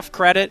getting enough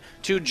credit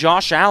to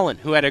Josh Allen,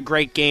 who had a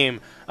great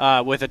game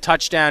with a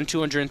touchdown,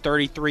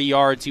 233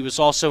 yards. He was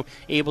also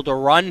able to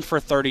run for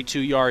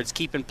 32 yards,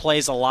 keeping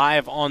plays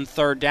alive on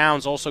third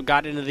downs. Also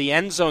got into the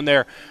end zone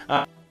there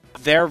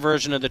their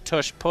version of the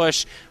tush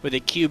push with a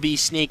QB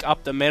sneak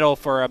up the middle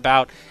for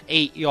about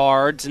 8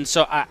 yards. And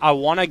so I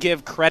want to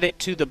give credit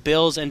to the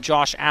Bills and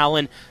Josh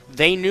Allen.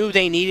 They knew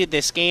they needed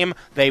this game.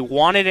 They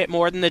wanted it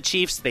more than the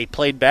Chiefs. They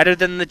played better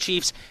than the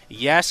Chiefs.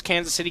 Yes,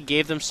 Kansas City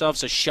gave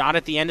themselves a shot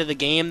at the end of the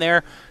game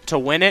there to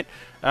win it,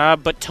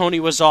 but Tony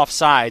was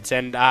offsides,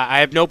 and I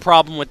have no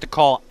problem with the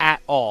call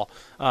at all.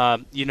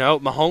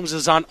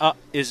 Mahomes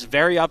is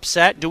very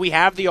upset. Do we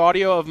have the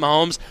audio of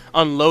Mahomes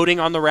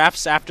unloading on the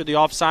refs after the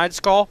offsides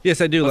call?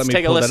 Yes, I do. Let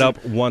me pull that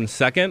up 1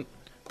 second.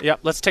 Yep,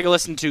 let's take a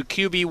listen to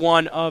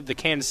QB1 of the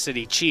Kansas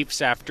City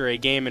Chiefs after a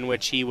game in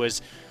which he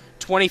was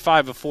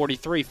 25 of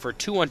 43 for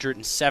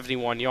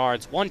 271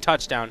 yards, 1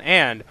 touchdown,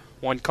 and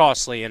 1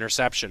 costly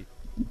interception.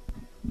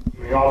 I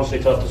mean, obviously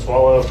tough to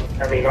swallow.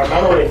 I mean, not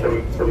only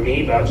for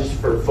me, but just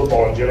for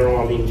football in general.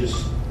 I mean,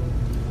 just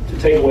to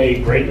take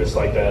away greatness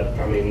like that.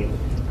 I mean,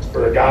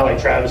 for a guy like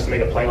Travis to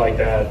make a play like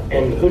that,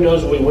 and who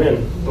knows if we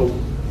win. But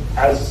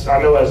as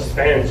I know, as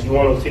fans, you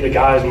want to see the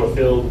guys on the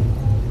field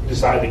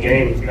decide the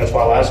game. And that's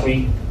why last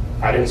week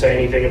I didn't say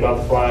anything about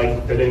the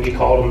flag that didn't get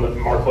called on the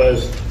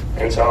Marquez.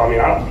 And so, I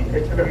mean,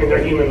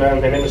 they're human,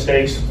 man. They make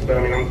mistakes. But,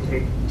 I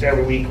mean,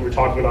 every week we're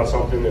talking about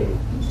something,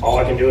 and all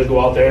I can do is go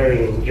out there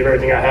and give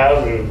everything I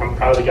have. And I'm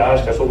proud of the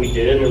guys. That's what we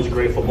did. And it was a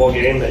great football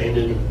game that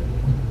ended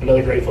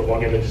another great football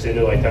game that just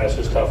ended like that. It's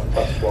just tough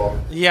to swallow.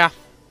 Yeah.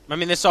 I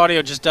mean, this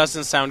audio just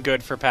doesn't sound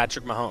good for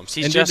Patrick Mahomes.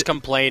 He's just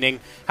complaining.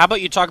 How about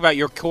you talk about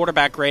your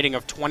quarterback rating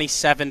of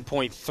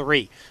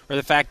 27.3, or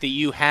the fact that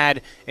you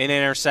had an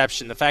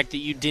interception, the fact that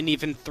you didn't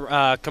even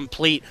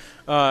complete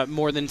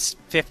more than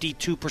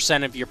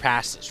 52% of your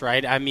passes,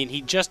 right? I mean,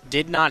 he just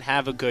did not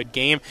have a good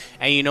game.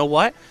 And you know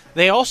what?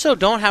 They also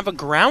don't have a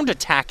ground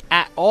attack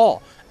at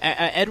all.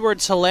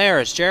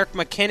 Edwards-Helaire, Jerick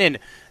McKinnon,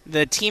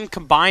 the team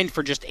combined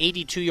for just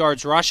 82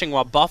 yards rushing,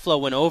 while Buffalo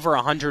went over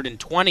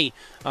 120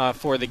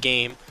 for the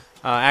game.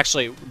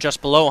 Actually, just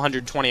below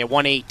 120 at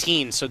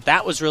 118. So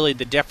that was really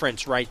the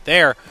difference right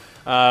there.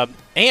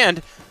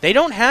 And they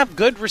don't have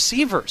good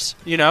receivers.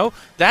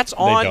 That's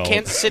on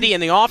Kansas City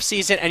in the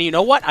offseason. And you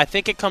know what? I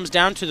think it comes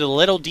down to the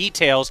little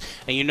details.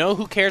 And you know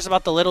who cares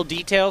about the little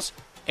details?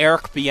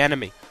 Eric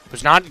Bieniemy,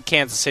 who's not in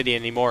Kansas City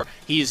anymore.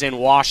 He's in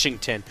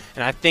Washington.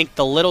 And I think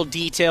the little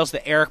details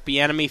that Eric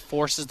Bieniemy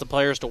forces the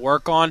players to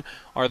work on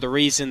are the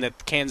reason that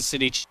the Kansas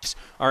City Chiefs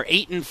are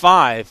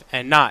 8-5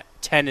 and not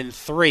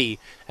 10-3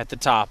 at the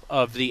top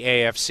of the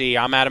AFC.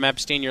 I'm Adam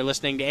Epstein. You're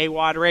listening to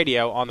AWOD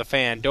Radio on The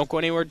Fan. Don't go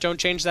anywhere. Don't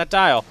change that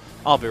dial.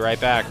 I'll be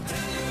right back.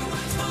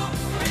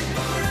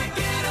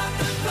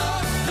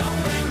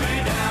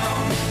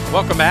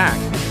 Welcome back.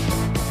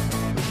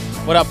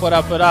 What up, what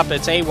up, what up?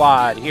 It's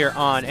AWOD here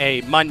on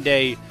a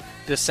Monday,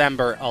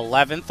 December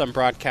 11th. I'm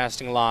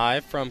broadcasting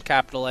live from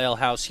Capital Ale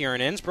House here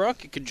in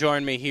Innsbruck. You can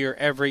join me here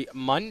every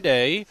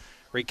Monday,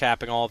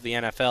 recapping all of the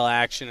NFL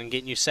action and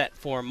getting you set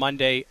for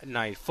Monday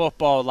Night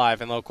Football,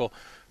 live and local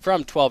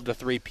from 12 to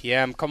 3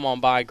 p.m. Come on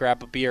by,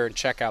 grab a beer, and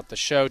check out the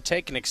show.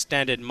 Take an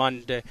extended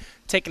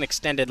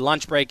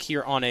lunch break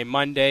here on a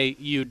Monday.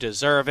 You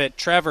deserve it.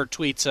 Trevor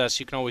tweets us.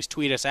 You can always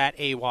tweet us at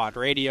AWOD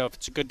Radio. If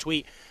it's a good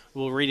tweet,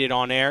 we'll read it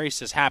on air. He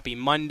says, happy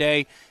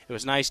Monday. It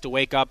was nice to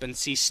wake up and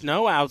see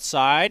snow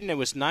outside, and it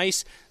was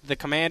nice the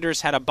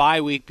Commanders had a bye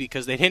week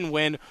because they didn't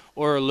win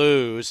or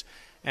lose.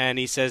 And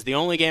he says, the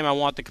only game I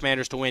want the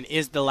Commanders to win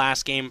is the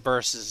last game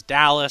versus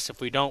Dallas.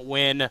 If we don't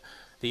win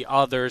the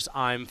others,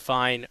 I'm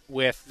fine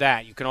with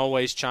that. You can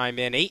always chime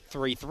in,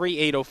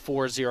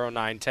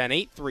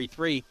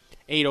 833-804-0910,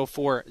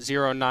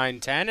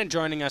 833-804-0910. And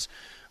joining us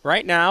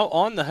right now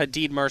on the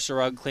Hadid Mercer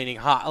Rug Cleaning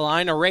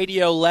Hotline, a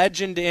radio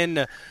legend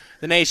in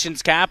the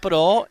nation's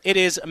capital, it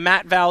is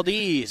Matt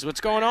Valdez.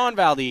 What's going on,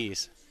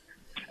 Valdez?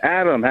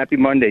 Adam, happy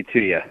Monday to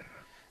you.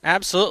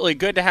 Absolutely.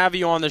 Good to have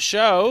you on the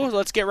show.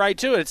 Let's get right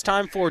to it. It's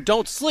time for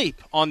Don't Sleep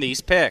on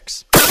These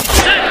Picks.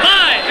 Stand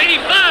by,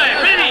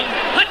 85, ready,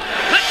 hut,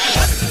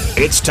 hut.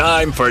 It's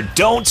time for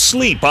Don't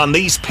Sleep on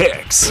These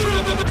Picks.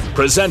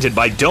 Presented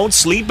by Don't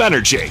Sleep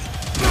Energy.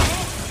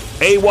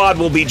 AWOD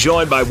will be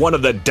joined by one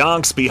of the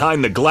donks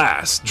behind the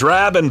glass,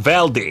 Drab and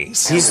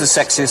Valdez. He's the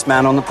sexiest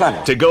man on the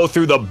planet. To go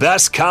through the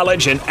best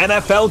college and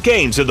NFL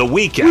games of the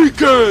weekend.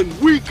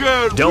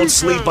 Don't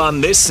sleep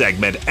on this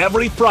segment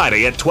every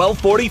Friday at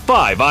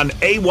 12:45 on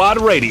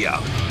AWOD Radio.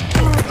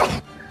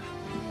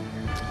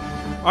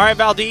 All right,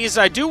 Valdez,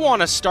 I do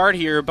want to start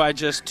here by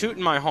just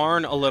tooting my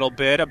horn a little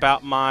bit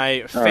about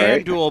my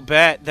FanDuel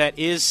bet that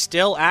is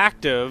still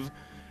active,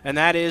 and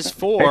that is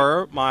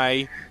for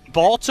my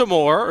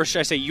Baltimore, or should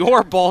I say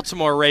your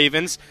Baltimore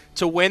Ravens,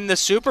 to win the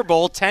Super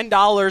Bowl.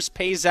 $10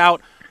 pays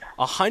out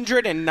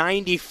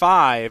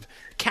 $195.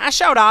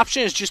 Cash out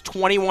option is just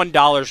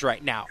 $21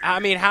 right now.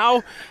 I mean,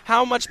 how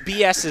much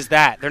BS is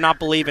that? They're not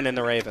believing in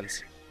the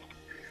Ravens.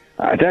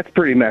 That's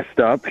pretty messed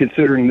up,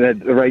 considering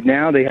that right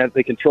now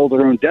they control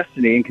their own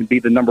destiny and can be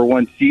the number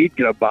one seed,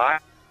 get a bye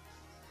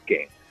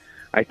game.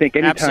 I think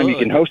anytime you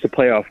can host a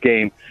playoff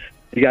game,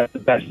 you got the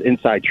best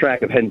inside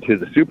track of heading to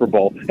the Super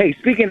Bowl. Hey,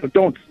 speaking of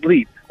don't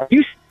sleep, are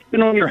you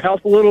sleeping on your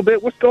health a little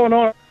bit? What's going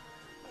on?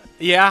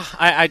 Yeah,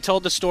 I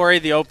told the story,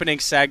 the opening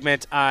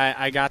segment.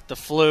 I got the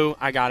flu.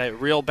 I got it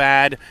real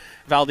bad.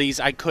 Valdez,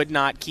 I could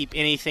not keep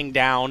anything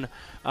down.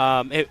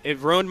 It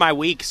ruined my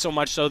week so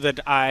much so that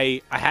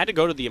I had to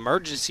go to the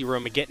emergency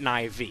room and get an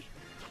IV.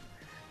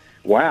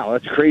 Wow,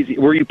 that's crazy.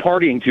 Were you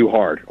partying too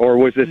hard, or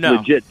was this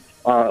legit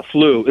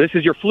flu? This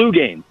is your flu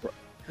game.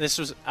 This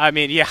was,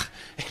 yeah.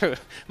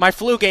 My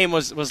flu game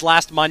was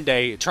last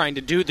Monday trying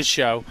to do the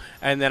show,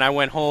 and then I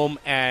went home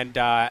and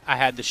I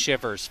had the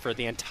shivers for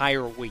the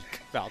entire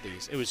week,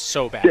 Valdez. It was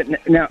so bad.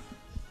 Now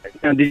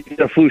did you get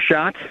a flu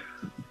shot?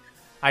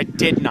 I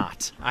did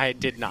not. All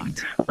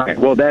right,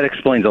 well, that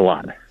explains a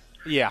lot.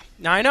 Yeah,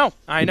 I know.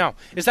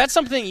 Is that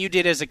something you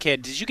did as a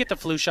kid? Did you get the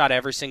flu shot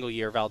every single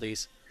year,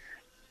 Valdez?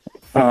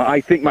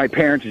 I think my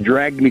parents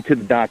dragged me to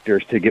the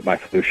doctors to get my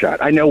flu shot.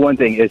 I know one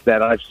thing is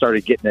that I've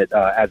started getting it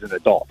as an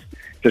adult,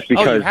 just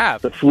because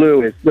the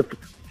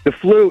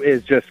flu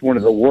is just one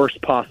of the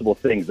worst possible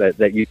things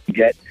that you can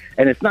get,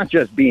 and it's not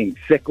just being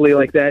sickly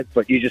like that,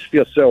 but you just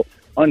feel so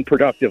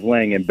unproductive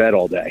laying in bed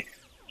all day.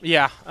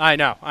 Yeah, I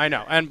know.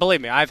 And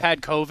believe me, I've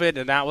had COVID,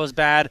 and that was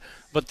bad,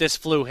 but this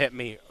flu hit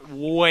me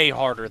way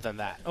harder than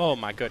that. Oh,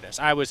 my goodness.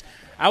 I was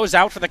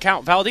out for the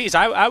count. Valdez,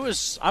 I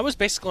was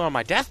basically on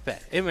my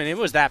deathbed. It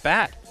was that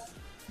bad.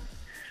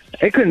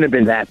 It couldn't have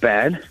been that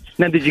bad.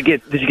 Now, did you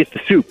get the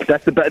soup?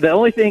 That's the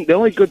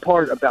only good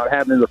part about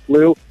having the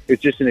flu is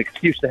just an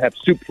excuse to have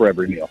soup for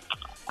every meal.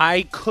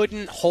 I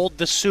couldn't hold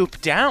the soup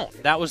down.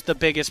 That was the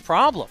biggest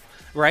problem.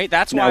 Right,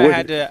 that's why I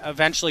had to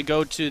eventually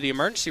go to the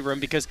emergency room,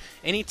 because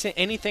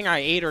anything I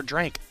ate or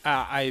drank,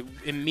 I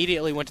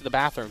immediately went to the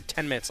bathroom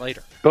 10 minutes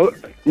later.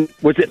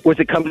 Was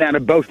it coming out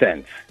of both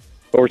ends,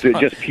 or was it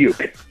just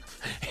puke?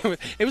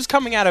 It was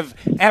coming out of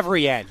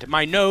every end: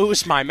 my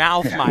nose, my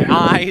mouth, my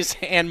eyes,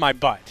 and my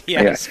butt.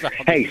 Yes.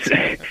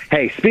 Yeah.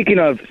 Hey, speaking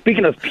of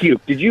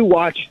puke, did you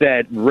watch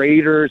that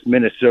Raiders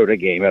Minnesota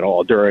game at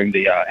all during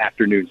the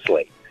afternoon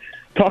slate?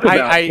 Talk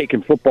about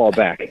taking football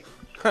back.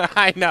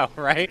 I know,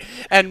 right?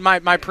 And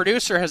my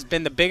producer has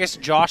been the biggest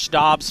Josh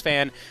Dobbs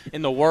fan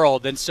in the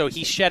world, and so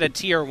he shed a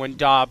tear when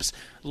Dobbs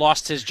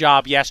lost his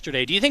job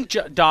yesterday. Do you think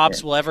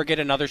Dobbs will ever get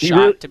another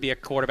shot to be a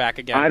quarterback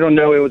again? I don't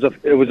know. It was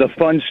a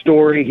fun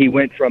story. He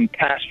went from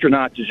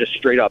pastronaut to just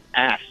straight up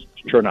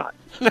astronaut.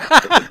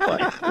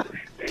 That's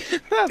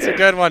a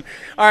good one.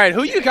 All right,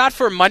 who you got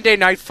for Monday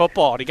Night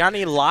Football? Do you got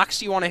any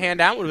locks you want to hand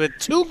out with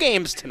 2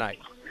 games tonight?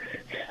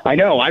 I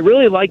know. I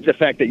really like the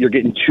fact that you're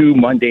getting 2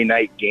 Monday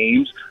night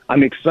games.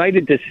 I'm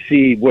excited to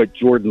see what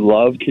Jordan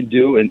Love can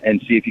do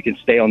and see if he can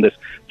stay on this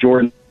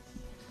Jordan.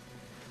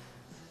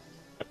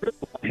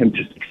 Him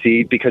to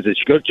succeed, because it's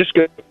just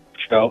good to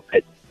show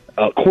that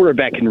a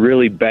quarterback can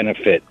really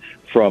benefit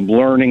from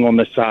learning on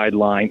the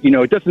sideline. You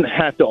know, it doesn't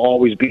have to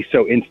always be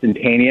so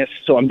instantaneous.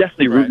 So I'm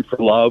definitely rooting for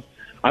Love.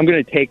 I'm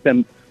going to take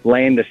them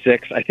laying the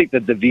 6. I think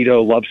that the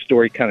Vito Love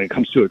story kind of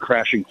comes to a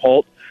crashing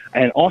halt.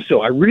 And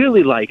also, I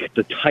really like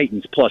the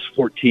Titans plus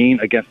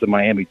 14 against the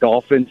Miami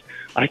Dolphins.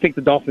 I think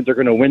the Dolphins are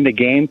going to win the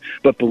game.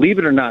 But believe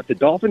it or not, the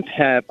Dolphins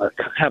have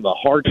a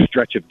hard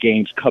stretch of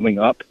games coming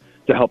up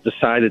to help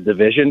decide the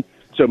division.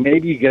 So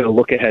maybe you get a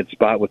look-ahead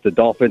spot with the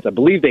Dolphins. I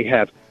believe they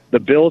have the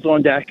Bills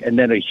on deck, and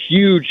then a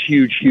huge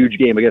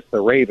game against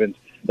the Ravens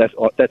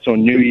that's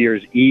on New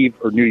Year's Eve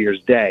or New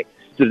Year's Day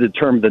to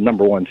determine the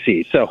number 1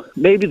 seed. So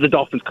maybe the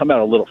Dolphins come out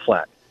a little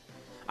flat.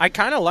 I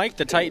kind of like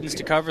the Titans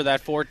to cover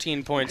that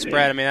 14-point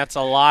spread. I mean, that's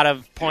a lot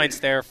of points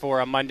there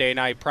for a Monday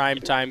night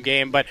primetime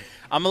game. But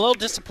I'm a little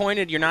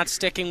disappointed you're not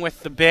sticking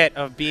with the bit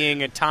of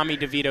being Tommy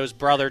DeVito's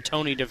brother,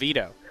 Tony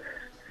DeVito.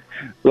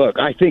 Look,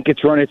 I think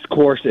it's run its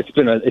course. It's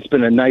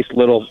been a nice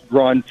little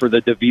run for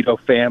the DeVito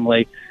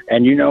family.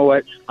 And you know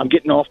what? I'm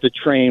getting off the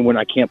train when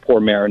I can't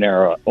pour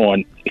marinara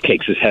on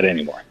Cakes' head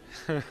anymore.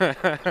 All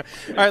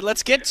right,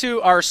 let's get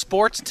to our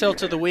sports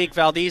tilt of the week.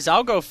 Valdez,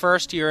 I'll go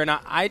first here, and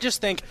I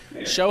just think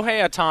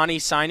Shohei Ohtani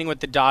signing with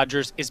the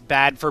Dodgers is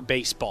bad for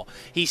baseball.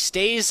 He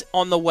stays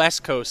on the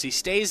West Coast. He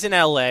stays in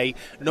L.A.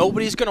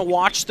 Nobody's going to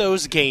watch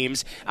those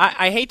games.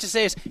 I hate to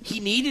say this,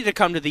 he needed to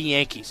come to the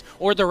Yankees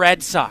or the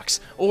Red Sox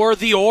or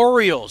the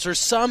Orioles or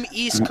some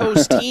East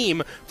Coast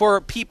team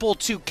for people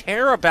to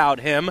care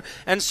about him,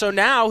 and so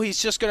now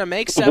he's just going to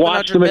make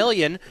 $700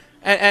 million,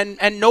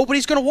 and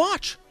nobody's going to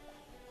watch.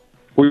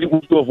 We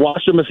would have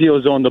watched him if he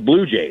was on the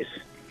Blue Jays.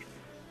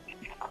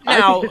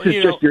 Now,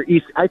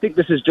 I think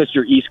this is just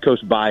your East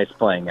Coast bias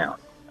playing out.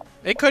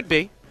 It could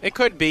be,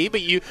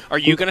 but are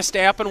you going to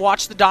stay up and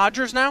watch the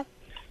Dodgers now?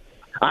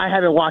 I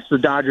haven't watched the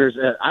Dodgers.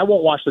 I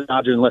won't watch the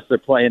Dodgers unless they're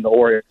playing the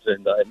Orioles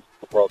in the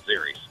World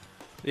Series.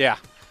 Yeah,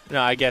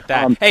 no, I get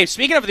that. Hey,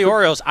 speaking of the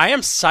Orioles, I am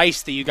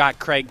psyched that you got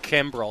Craig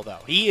Kimbrell, though.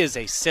 He is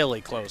a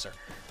silly closer.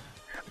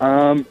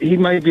 He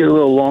might be a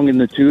little long in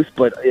the tooth,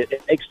 but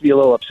it makes me a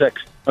little upset.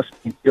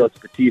 Felix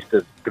Bautista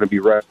is going to be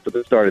right for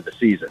the start of the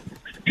season.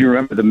 If you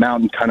remember, the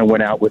Mountain kind of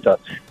went out with a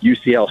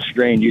UCL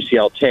strain,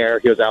 UCL tear.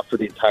 He was out for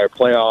the entire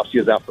playoffs. He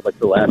was out for like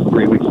the last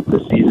 3 weeks of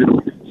the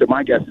season. So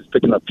my guess is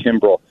picking up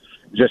Kimbrell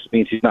just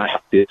means he's not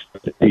happy to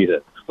the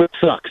season, which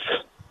sucks.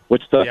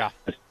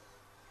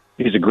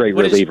 He's a great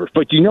reliever.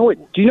 But do you know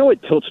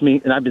what tilts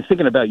me? And I've been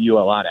thinking about you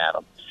a lot,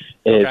 Adam.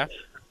 Is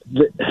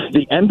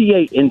the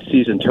NBA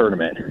in-season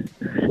tournament,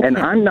 and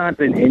I'm not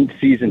an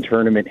in-season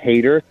tournament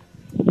hater.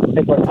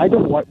 But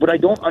what I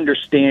don't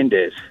understand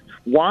is,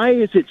 why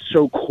is it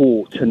so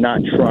cool to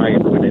not try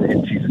and win an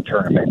in-season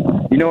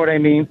tournament? You know what I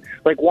mean?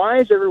 Like, why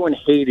is everyone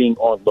hating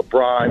on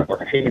LeBron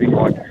or hating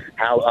on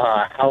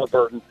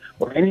Halliburton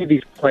or any of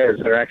these players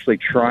that are actually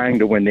trying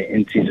to win the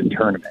in-season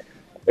tournament?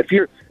 If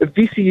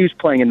VCU's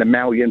playing in the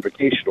Maui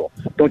Invitational,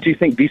 don't you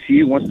think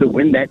VCU wants to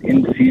win that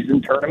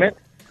in-season tournament?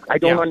 I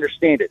don't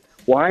understand it.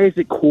 Why is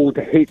it cool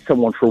to hate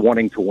someone for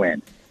wanting to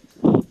win?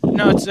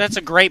 No, that's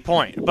a great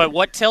point. But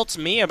what tilts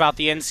me about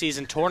the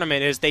in-season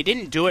tournament is they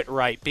didn't do it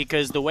right,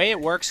 because the way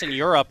it works in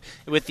Europe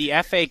with the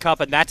FA Cup,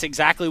 and that's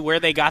exactly where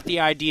they got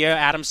the idea.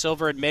 Adam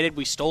Silver admitted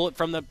we stole it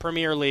from the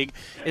Premier League,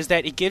 is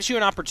that it gives you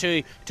an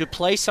opportunity to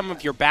play some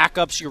of your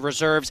backups, your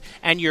reserves,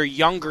 and your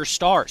younger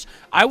stars.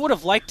 I would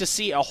have liked to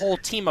see a whole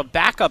team of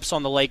backups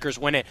on the Lakers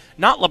win it,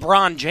 not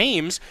LeBron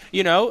James.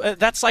 You know,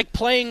 that's like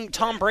playing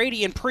Tom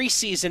Brady in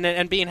preseason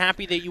and being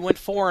happy that you went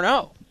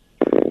 4-0.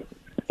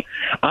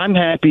 I'm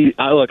happy.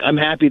 I'm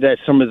happy that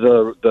some of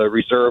the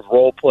reserve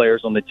role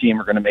players on the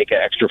team are going to make an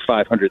extra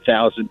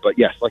 $500,000. But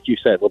yes, like you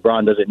said,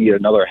 LeBron doesn't need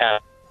another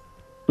half.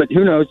 But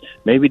who knows?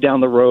 Maybe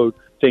down the road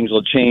things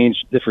will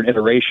change. Different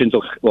iterations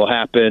will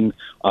happen.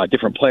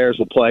 Different players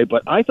will play.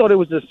 But I thought it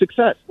was a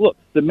success. Look,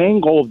 the main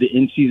goal of the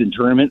in-season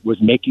tournament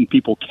was making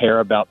people care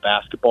about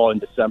basketball in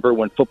December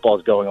when football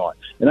is going on,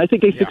 and I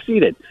think they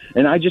succeeded.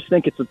 And I just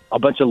think it's a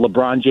bunch of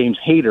LeBron James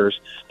haters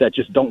that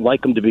just don't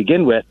like him to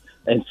begin with,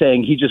 and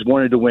saying he just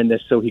wanted to win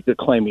this so he could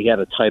claim he had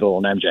a title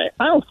on MJ.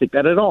 I don't think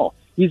that at all.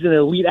 He's an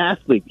elite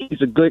athlete.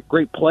 He's a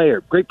great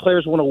player. Great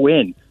players want to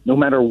win, no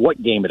matter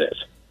what game it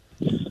is.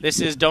 This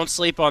is Don't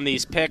Sleep on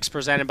These Picks,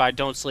 presented by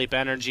Don't Sleep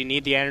Energy.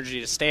 Need the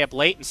energy to stay up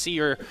late and see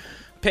your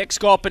picks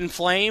go up in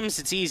flames?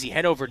 It's easy.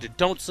 Head over to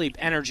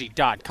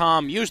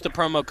don'tsleepenergy.com. Use the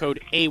promo code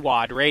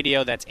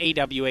AWADRadio, that's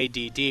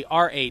AWADDRADIO,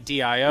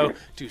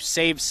 to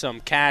save some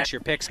cash.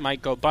 Your picks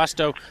might go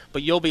busto,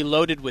 but you'll be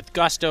loaded with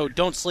gusto.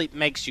 Don't Sleep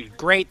makes you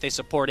great. They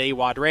support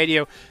AWAD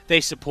Radio.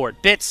 They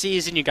support Bit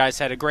Season. You guys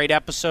had a great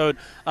episode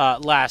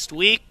last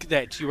week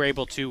that you were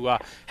able to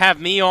have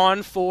me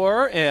on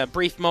for a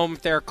brief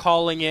moment there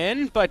calling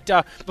in. But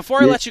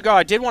before I let you go,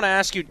 I did want to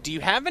ask you, do you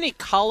have any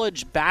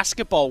college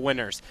basketball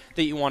winners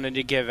that you wanted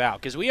to give out?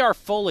 Because we are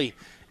fully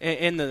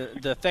in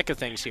the thick of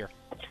things here.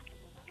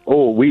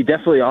 Oh, we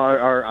definitely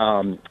are.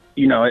 I'm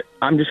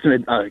just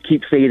going to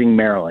keep fading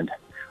Maryland.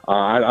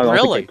 I don't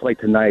think they play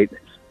tonight.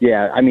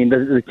 Yeah, I mean,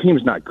 the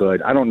team's not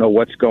good. I don't know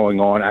what's going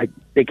on.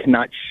 They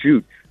cannot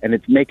shoot, and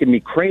it's making me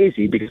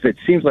crazy because it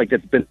seems like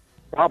that's been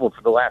a problem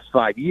for the last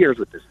 5 years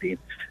with this team,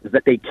 is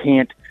that they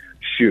can't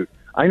shoot.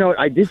 I know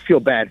I did feel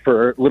bad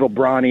for little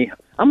Bronny.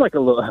 I'm a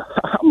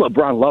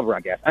LeBron lover, I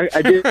guess.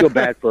 I did feel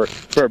bad for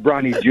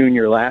Bronny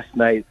Jr. last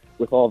night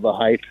with all the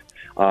hype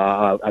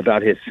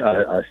about his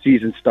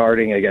season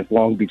starting against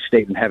Long Beach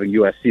State and having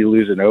USC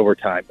lose in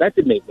overtime. That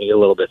did make me a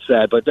little bit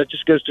sad, but that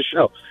just goes to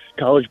show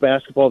college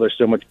basketball, there's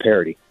so much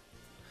parity.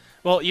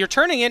 Well, you're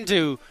turning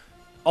into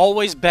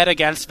always bet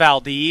against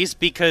Valdez,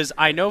 because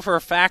I know for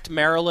a fact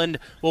Maryland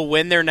will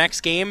win their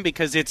next game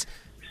because it's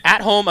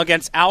at home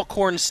against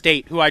Alcorn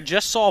State, who I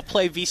just saw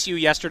play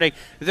VCU yesterday.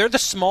 They're the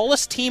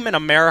smallest team in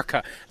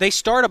America. They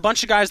start a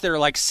bunch of guys that are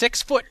like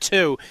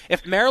 6'2".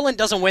 If Maryland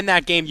doesn't win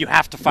that game, you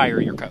have to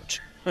fire your coach.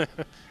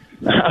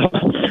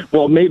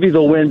 Well, maybe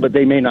they'll win, but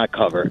they may not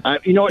cover.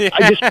 You know what?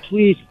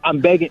 Please,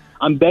 I'm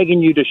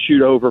begging you to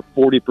shoot over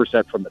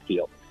 40% from the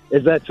field.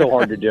 Is that so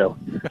hard to do?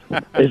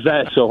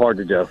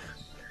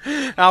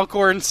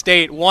 Alcorn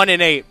State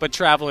 1-8, but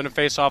traveling to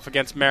face off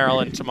against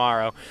Maryland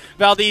tomorrow.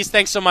 Valdez,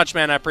 thanks so much,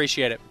 man. I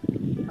appreciate it.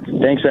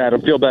 Thanks,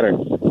 Adam. Feel better.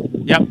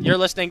 Yep, you're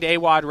listening to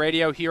AWAD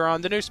Radio here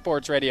on the new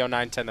Sports Radio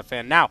 910 The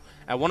Fan, now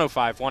at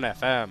 105.1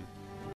 FM.